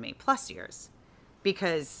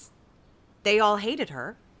 because they all hated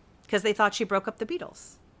her because they thought she broke up the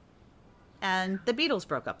Beatles, and the Beatles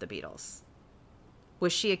broke up the Beatles.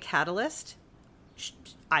 Was she a catalyst?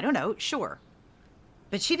 I don't know. Sure.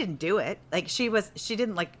 But she didn't do it. Like, she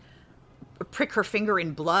didn't like prick her finger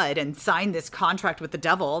in blood and sign this contract with the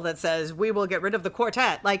devil that says we will get rid of the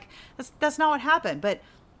quartet. Like, that's not what happened. But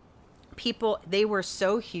people, they were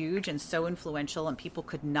so huge and so influential, and people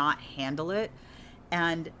could not handle it.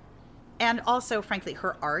 And also, frankly,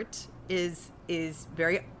 her art is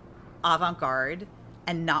very avant-garde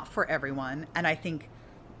and not for everyone. And I think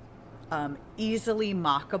easily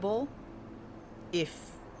mockable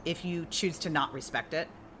if you choose to not respect it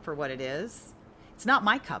for what it is. It's not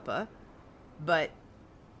my cuppa, but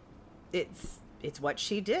it's what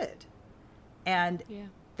she did. And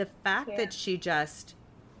the fact that she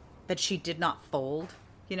did not fold,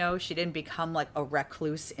 you know, she didn't become like a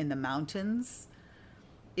recluse in the mountains,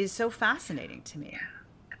 is so fascinating to me.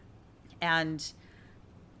 And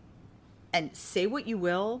say what you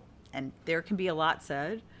will, and there can be a lot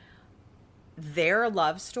said, their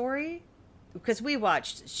love story, because we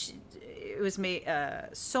watched, it was made,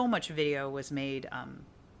 so much video was made,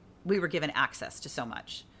 we were given access to so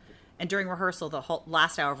much. And during rehearsal, the whole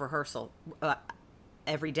last hour of rehearsal,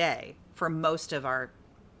 every day for most of our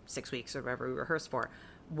 6 weeks or whatever we rehearsed for,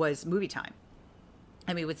 was movie time.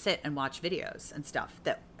 And we would sit and watch videos and stuff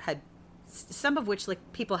that had, some of which like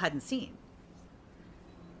people hadn't seen.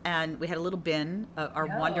 And we had a little bin, our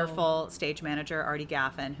wonderful stage manager, Artie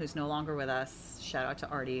Gaffin, who's no longer with us. Shout out to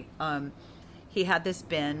Artie. He had this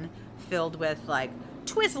bin filled with like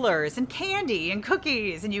Twizzlers and candy and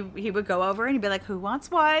cookies. And he would go over and he'd be like, who wants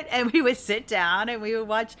what? And we would sit down and we would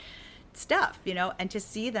watch stuff, you know, and to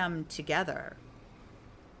see them together.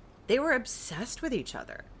 They were obsessed with each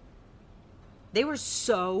other. They were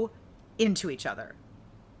so into each other.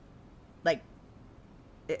 Like,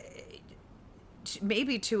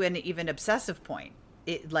 maybe to an even obsessive point.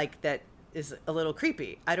 It like that is a little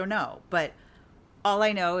creepy. I don't know, but all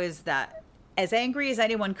I know is that as angry as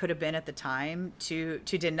anyone could have been at the time, to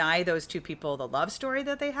deny those two people the love story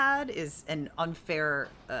that they had is an unfair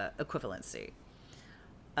equivalency.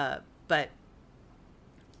 But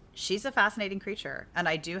she's a fascinating creature, and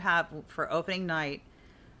I do have, for opening night,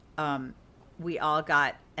 we all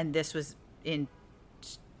got, and this was in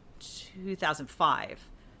 2005,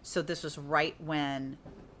 so this was right when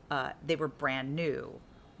they were brand new.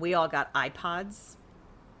 We all got iPods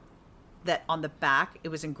that on the back it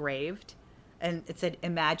was engraved, and it said,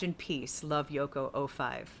 "Imagine peace, love Yoko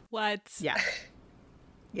 05." What? Yeah.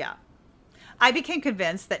 Yeah. I became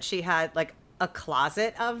convinced that she had like a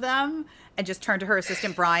closet of them, and just turned to her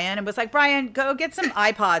assistant Brian and was like, "Brian, go get some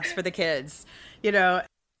iPods for the kids," you know.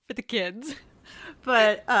 For the kids.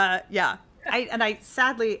 But yeah, I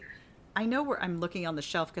sadly, I know where I'm looking on the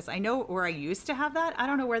shelf because I know where I used to have that. I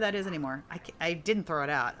don't know where that is anymore. I didn't throw it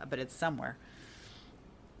out, but it's somewhere.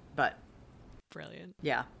 But Brilliant.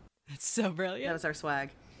 yeah, It's so brilliant. that was our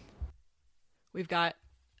swag. We've got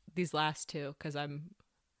these last two because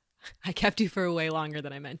I kept you for way longer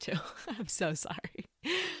than I meant to. I'm so sorry.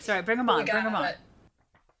 Sorry, bring them on. Bring them on. What?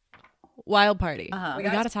 Wild Party. We We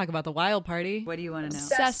got to talk about the Wild Party. What do you want to know?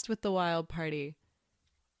 Obsessed with the Wild Party.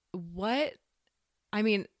 What? I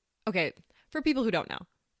mean, okay, for people who don't know,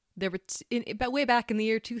 there were but way back in the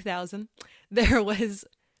year 2000, there was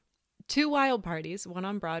two Wild Parties, one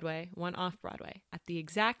on Broadway, one off Broadway, at the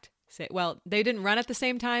exact same. Well, they didn't run at the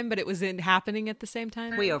same time, but it was happening at the same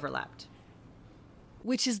time, We overlapped.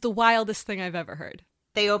 which is the wildest thing I've ever heard.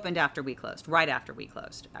 They opened after we closed, right after we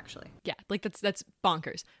closed, actually. Yeah, like that's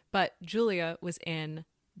bonkers. But Julia was in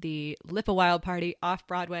the Lippa Wild Party off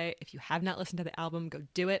Broadway. If you have not listened to the album, go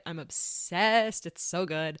do it. I'm obsessed. It's so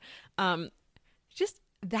good. Just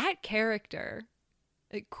that character.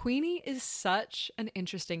 Queenie is such an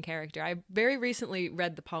interesting character. I very recently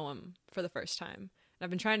read the poem for the first time. And I've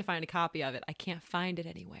been trying to find a copy of it. I can't find it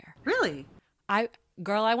anywhere. Really? I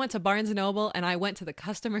went to Barnes and Noble and I went to the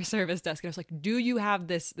customer service desk and I was like, "Do you have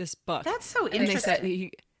this book?" That's so And they said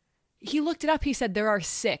interesting. he looked it up. He said there are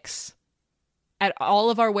 6 at all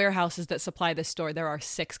of our warehouses that supply this store. There are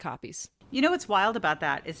 6 copies. You know what's wild about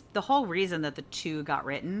that is the whole reason that the two got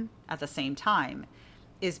written at the same time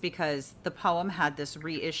is because the poem had this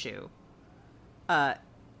reissue. I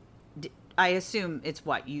assume it's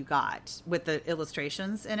what you got with the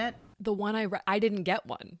illustrations in it. The one I didn't get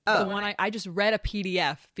one. Oh. The one I just read a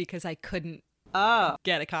PDF because I couldn't Oh,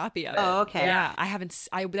 get a copy of it. Oh, okay. Yeah, I haven't.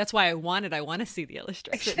 That's why I want to see the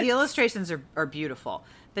illustrations. the illustrations are beautiful,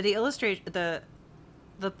 but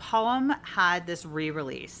the poem had this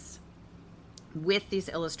re-release with these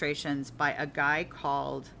illustrations by a guy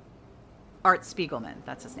called Art Spiegelman.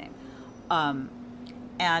 That's his name.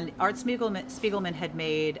 And Art Spiegelman had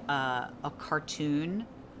made a cartoon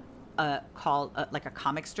called like a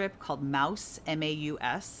comic strip called Mouse,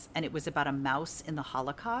 M-A-U-S, and it was about a mouse in the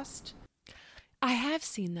Holocaust. I have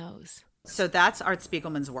seen those. So that's Art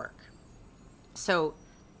Spiegelman's work. So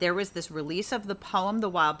there was this release of the poem The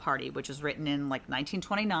Wild Party, which was written in like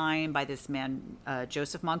 1929 by this man,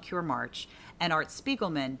 Joseph Moncure March, and Art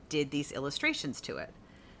Spiegelman did these illustrations to it.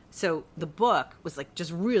 So the book was like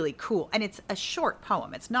just really cool. And it's a short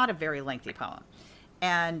poem. It's not a very lengthy poem.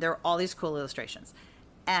 And there are all these cool illustrations.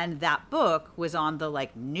 And that book was on the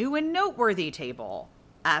like new and noteworthy table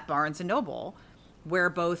at Barnes and Noble,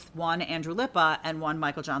 where both one Andrew Lippa and one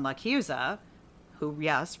Michael John LaChiusa, who,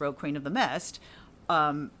 yes, wrote Queen of the Mist,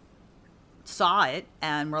 saw it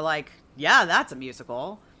and were like, yeah, that's a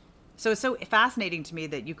musical. So it's so fascinating to me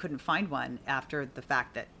that you couldn't find one after the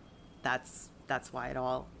fact that that's why it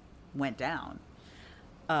all went down.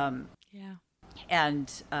 Yeah.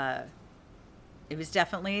 And it was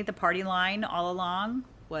definitely the party line all along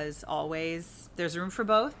was always, there's room for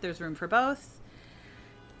both. There's room for both.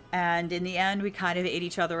 And in the end, we kind of ate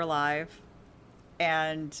each other alive.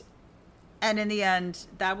 And in the end,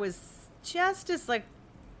 that was just as like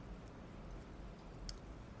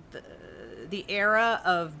the era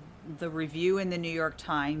of the review in the New York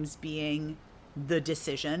Times being the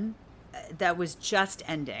decision that was just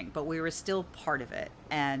ending, but we were still part of it.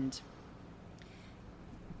 And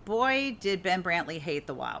boy, did Ben Brantley hate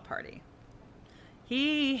the Wild Party.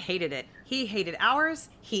 He hated it. He hated ours.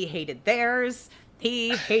 He hated theirs.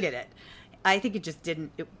 He hated it. I think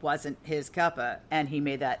it wasn't his cuppa, and he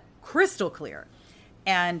made that crystal clear.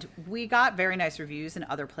 And we got very nice reviews in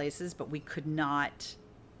other places, but we could not,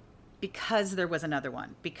 because there was another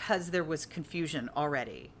one, because there was confusion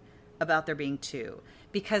already about there being 2,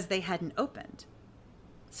 because they hadn't opened.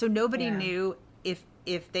 So nobody knew if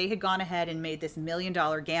if they had gone ahead and made this $1 million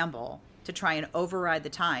gamble to try and override the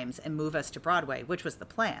times and move us to Broadway, which was the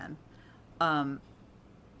plan.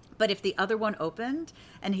 But if the other one opened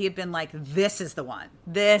and he had been like, this is the one,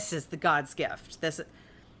 this is the God's gift,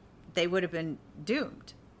 they would have been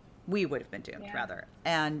doomed. We would have been doomed, rather.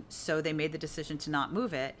 And so they made the decision to not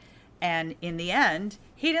move it. And in the end,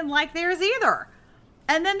 he didn't like theirs either.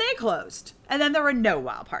 And then they closed. And then there were no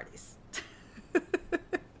wild parties.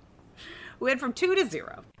 We went from 2 to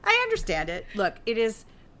 0. I understand it. Look, it is,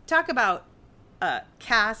 talk about a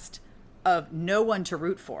cast of no one to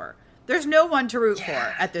root for. There's no one to root for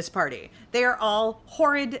at this party. They are all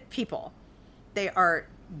horrid people. They are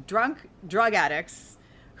drunk drug addicts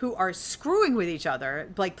who are screwing with each other,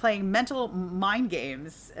 like playing mental mind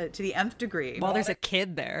games to the nth degree. While there's a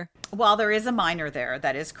kid there. While there is a minor there,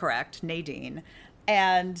 that is correct, Nadine.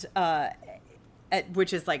 And,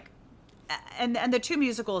 which is like, and the two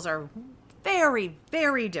musicals are very,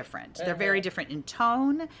 very different. They're very different in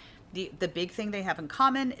tone. The big thing they have in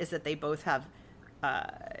common is that they both have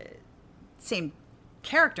same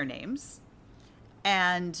character names,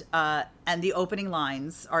 and the opening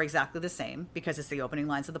lines are exactly the same because it's the opening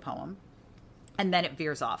lines of the poem, and then it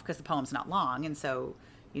veers off because the poem's not long, and so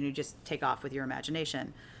just take off with your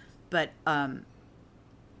imagination. But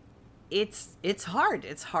it's hard.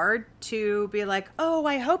 It's hard to be like, oh,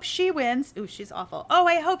 I hope she wins. Ooh, she's awful. Oh,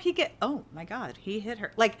 I hope oh my God, he hit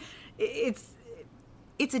her. Like, it's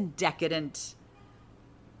a decadent.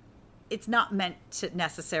 It's not meant to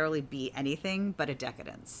necessarily be anything but a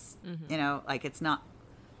decadence. Mm-hmm. Like, it's not,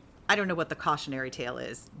 I don't know what the cautionary tale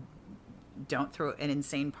is. Don't throw an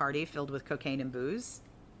insane party filled with cocaine and booze.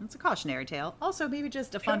 It's a cautionary tale. Also, maybe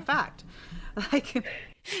just a fun fact. Like,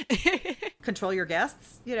 control your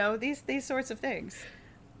guests, these sorts of things.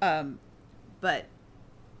 But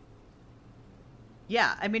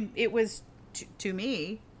yeah, I mean, it was to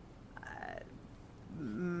me,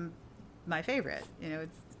 my favorite.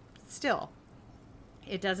 It's still,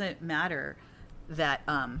 it doesn't matter that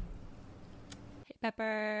Hey,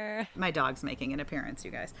 Pepper, my dog's making an appearance, you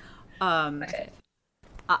guys.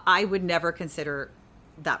 I would never consider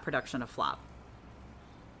that production a flop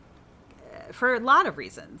for a lot of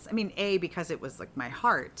reasons. I mean, because it was like my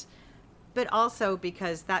heart, but also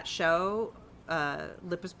because that show,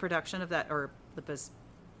 Lipa's production of that, or Lipa's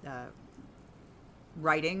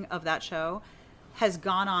writing of that show, has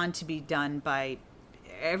gone on to be done by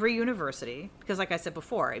every university, because like I said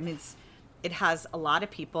before, I mean, it has a lot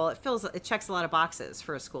of people. It checks a lot of boxes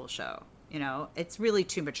for a school show. It's really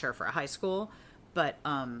too mature for a high school, but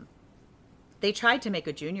they tried to make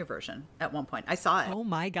a junior version at one point. I saw it. Oh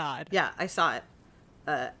my God. Yeah, I saw it.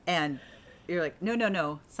 And you're like,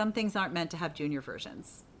 no. Some things aren't meant to have junior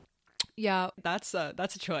versions. Yeah, that's a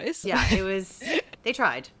choice. Yeah, it was. They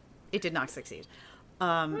tried. It did not succeed.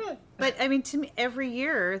 But I mean, to me, every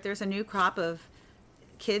year there's a new crop of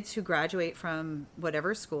kids who graduate from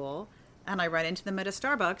whatever school, and I run into them at a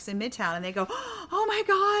Starbucks in Midtown, and they go, oh my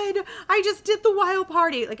God, I just did the wild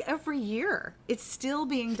party. Like, every year it's still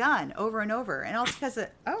being done over and over. And all because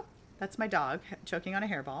oh, that's my dog choking on a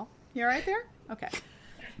hairball. You all right there? Okay.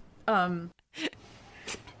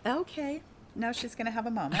 Okay. Now she's going to have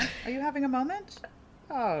a moment. Are you having a moment?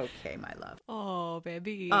 Okay, my love. Oh,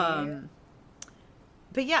 baby.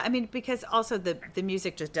 But yeah, I mean, because also the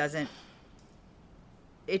music just doesn't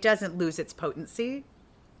lose its potency.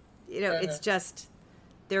 It's just,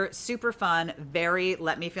 they're super fun, very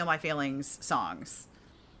let me feel my feelings songs.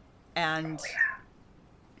 And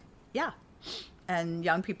yeah. And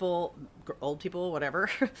young people, old people, whatever,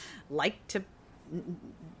 like to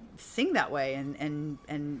sing that way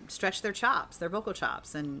and stretch their chops, their vocal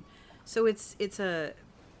chops. And so it's to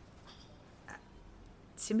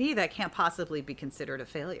me, that can't possibly be considered a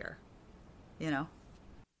failure,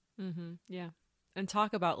 Mm-hmm. Yeah. And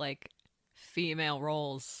talk about like female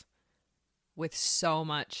roles with so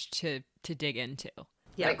much to dig into.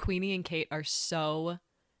 Yeah. Like, Queenie and Kate are so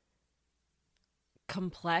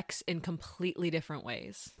complex in completely different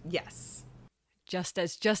ways. Yes. Just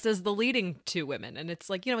as the leading two women. And it's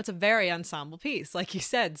like, it's a very ensemble piece, like you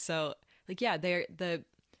said. So like, yeah, they're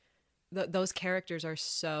those characters are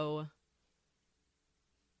so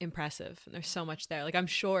impressive, and there's so much there. Like, I'm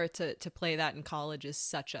sure to play that in college is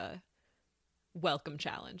such a welcome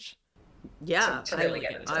challenge. Yeah, to really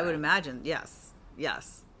get into I would that. imagine. Yes.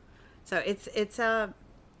 So it's I'm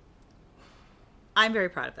very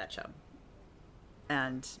proud of that show,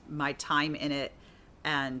 and my time in it,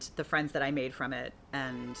 and the friends that I made from it,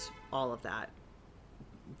 and all of that.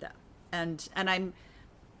 And I'm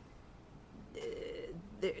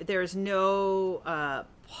there's no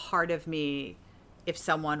part of me, if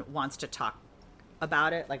someone wants to talk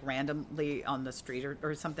about it, like randomly on the street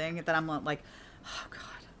or something, that I'm like, oh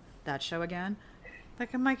God, that show again.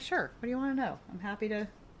 Like, I'm like, sure. What do you want to know? I'm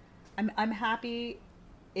happy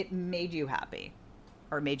it made you happy,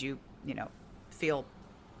 or made you, feel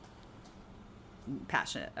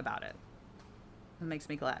passionate about it. It makes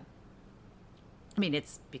me glad. I mean,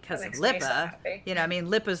 it's because of Lipa.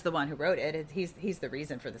 Lipa's the one who wrote it. He's the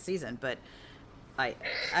reason for the season, but I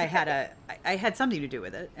had something to do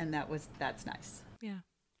with it, and that's nice. Yeah.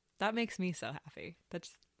 That makes me so happy.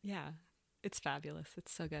 It's fabulous.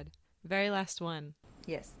 It's so good. Very last one.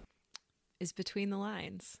 Yes. Is Between the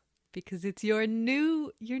Lines, because it's your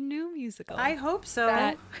new musical. I hope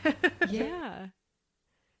so. Yeah.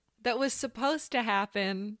 That was supposed to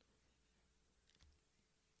happen.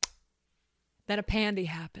 Then a pandy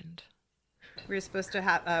happened. We were supposed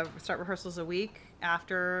to start rehearsals a week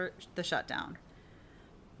after the shutdown,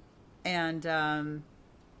 and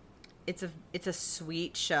it's a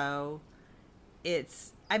sweet show.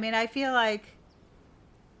 I feel like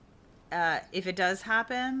if it does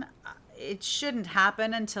happen, it shouldn't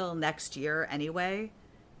happen until next year anyway,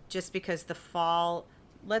 just because the fall,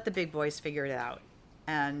 let the big boys figure it out,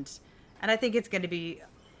 and I think it's going to be.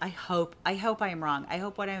 I hope I am wrong. I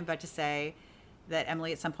hope what I'm about to say, that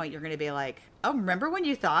Emily, at some point you're going to be like, oh, remember when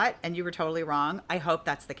you thought and you were totally wrong? I hope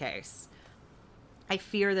that's the case. I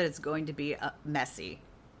fear that it's going to be messy,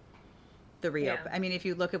 the reopen. Yeah. I mean, if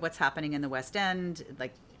you look at what's happening in the West End,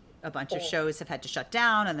 like a bunch of shows have had to shut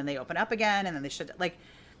down, and then they open up again, and then they shut. Like,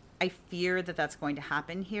 I fear that that's going to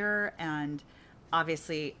happen here. And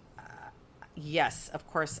obviously, yes, of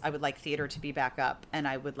course, I would like theater to be back up, and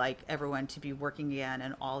I would like everyone to be working again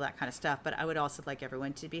and all that kind of stuff. But I would also like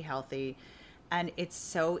everyone to be healthy. And it's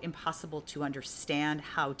so impossible to understand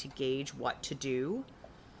how to gauge what to do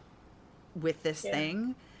with this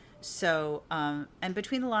thing. So, and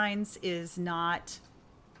Between the Lines is not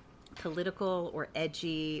political or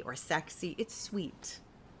edgy or sexy. It's sweet.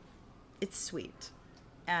 It's sweet.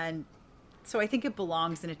 And so I think it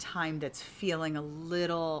belongs in a time that's feeling a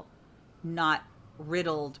little not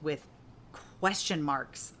riddled with question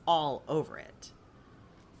marks all over it.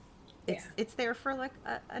 It's there for like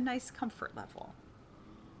a nice comfort level.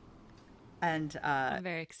 And I'm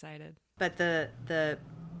very excited. But the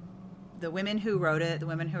women who wrote it, the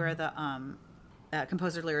women who are the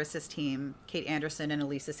composer lyricist team, Kate Anderson and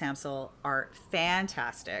Elisa Samsel, are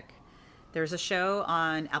fantastic. There's a show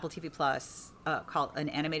on Apple TV Plus called an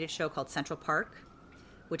animated show called Central Park,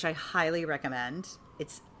 which I highly recommend.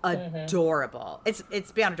 It's adorable.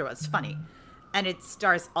 It's beyond adorable. It's funny, and it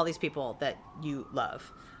stars all these people that you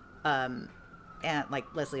love. And like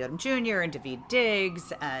Leslie Odom Jr. and Daveed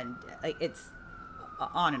Diggs, and like it's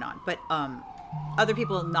on and on. But other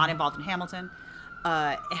people not involved in Hamilton,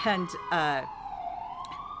 and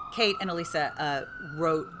Kate and Elisa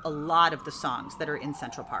wrote a lot of the songs that are in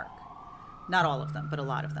Central Park. Not all of them, but a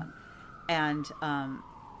lot of them, and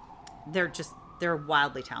they're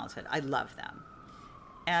wildly talented. I love them,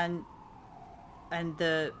 and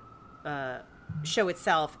the show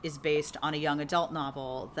itself is based on a young adult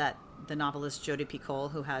novel that the novelist Jodi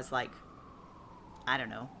Picoult, who has like, I don't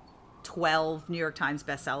know, 12 New York Times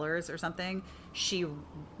bestsellers or something, she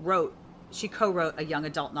co-wrote a young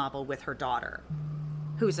adult novel with her daughter,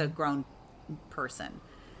 who's a grown person.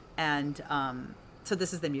 And so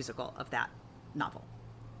this is the musical of that novel.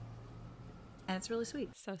 And it's really sweet.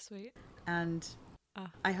 So sweet. And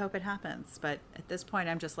I hope it happens. But at this point,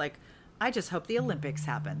 I'm just like, I just hope the Olympics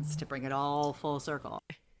happens to bring it all full circle.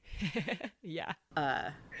 Yeah.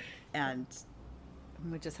 And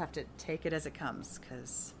we just have to take it as it comes,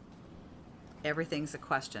 because everything's a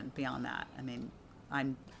question beyond that. I mean,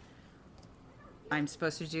 I'm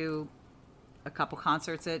supposed to do a couple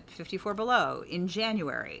concerts at 54 Below in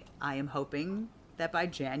January. I am hoping that by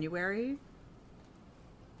January,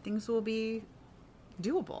 things will be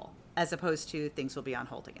doable, as opposed to things will be on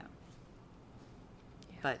hold again.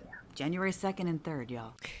 Yeah. But January 2nd and 3rd,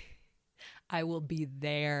 y'all. I will be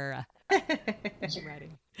there. I'm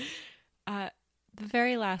ready. The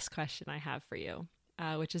very last question I have for you,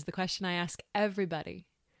 which is the question I ask everybody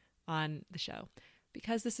on the show.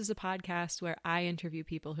 Because this is a podcast where I interview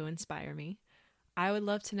people who inspire me, I would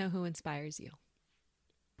love to know who inspires you.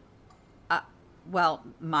 Well,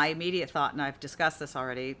 my immediate thought, and I've discussed this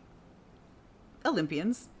already,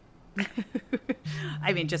 Olympians.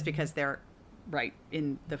 I mean, just because they're right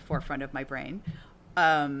in the forefront of my brain.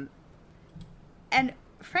 And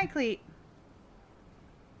frankly,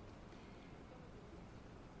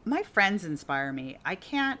 my friends inspire me. I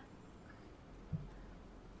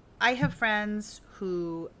have friends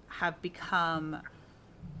who have become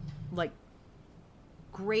like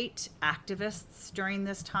great activists during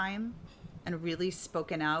this time and really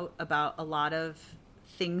spoken out about a lot of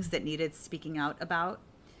things that needed speaking out about.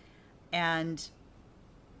 And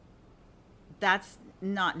that's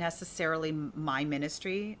not necessarily my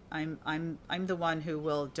ministry. I'm the one who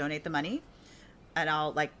will donate the money, and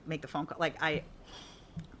I'll like make the phone call.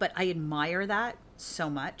 But I admire that so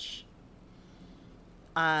much.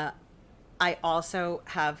 I also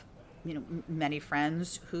have, many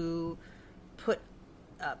friends who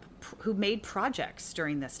who made projects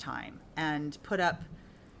during this time and put up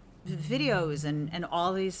videos and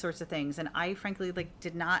all these sorts of things. And I frankly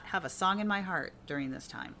did not have a song in my heart during this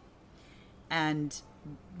time, and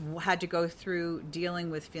had to go through dealing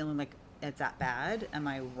with feeling like, it's that bad? Am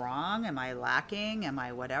I wrong? Am I lacking? Am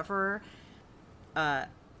I whatever? And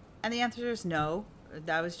the answer is no.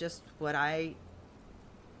 That was just what I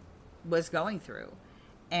was going through.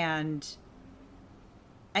 And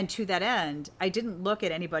to that end, I didn't look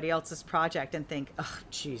at anybody else's project and think, oh,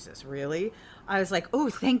 Jesus, really? I was like, oh,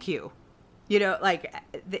 thank you.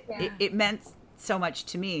 It meant so much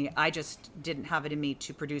to me. I just didn't have it in me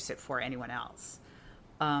to produce it for anyone else.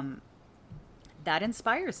 That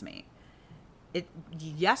inspires me.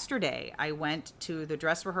 Yesterday, I went to the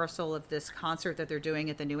dress rehearsal of this concert that they're doing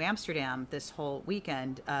at the New Amsterdam this whole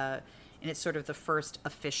weekend. And it's sort of the first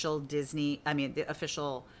official the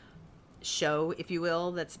official show, if you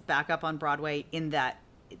will, that's back up on Broadway, in that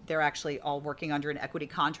they're actually all working under an equity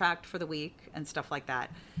contract for the week and stuff like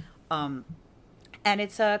that. And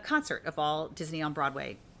it's a concert of all Disney on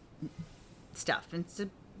Broadway stuff. And it's a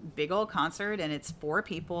big old concert, and it's 4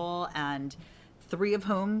 people, and 3 of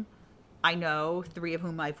whom I know, 3 of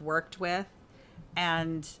whom I've worked with.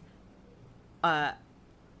 And to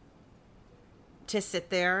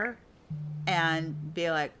sit there and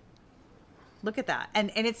be like, look at that.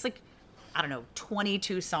 And it's like, I don't know,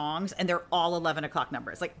 22 songs, and they're all 11 o'clock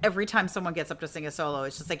numbers. Like every time someone gets up to sing a solo,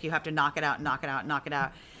 it's just like, you have to knock it out, knock it out, knock it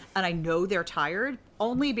out. And I know they're tired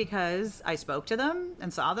only because I spoke to them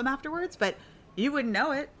and saw them afterwards, but you wouldn't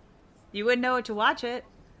know it. You wouldn't know it to watch it.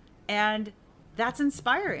 And that's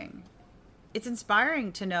inspiring. It's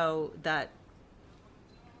inspiring to know that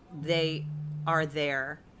they are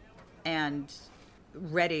there and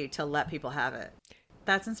ready to let people have it.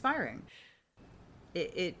 That's inspiring.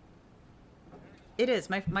 It is.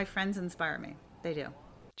 My friends inspire me. They do.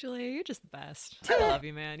 Julia, you're just the best. I love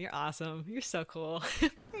you, man. You're awesome. You're so cool.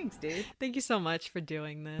 Thanks, dude. Thank you so much for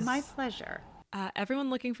doing this. My pleasure. Everyone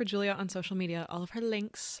looking for Julia on social media, all of her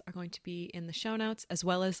links are going to be in the show notes, as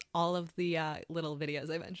well as all of the little videos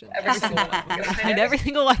I mentioned. Every single one of them. Find every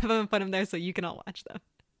single one of them and put them there so you can all watch them.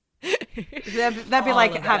 That'd be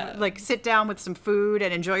like sit down with some food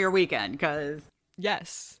and enjoy your weekend, because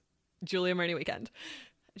yes, Julia Murney weekend.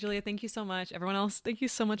 Julia, thank you so much. Everyone else, thank you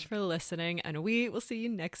so much for listening, and we will see you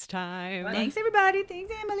next time. Thanks, everybody.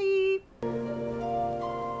 Thanks, Emily.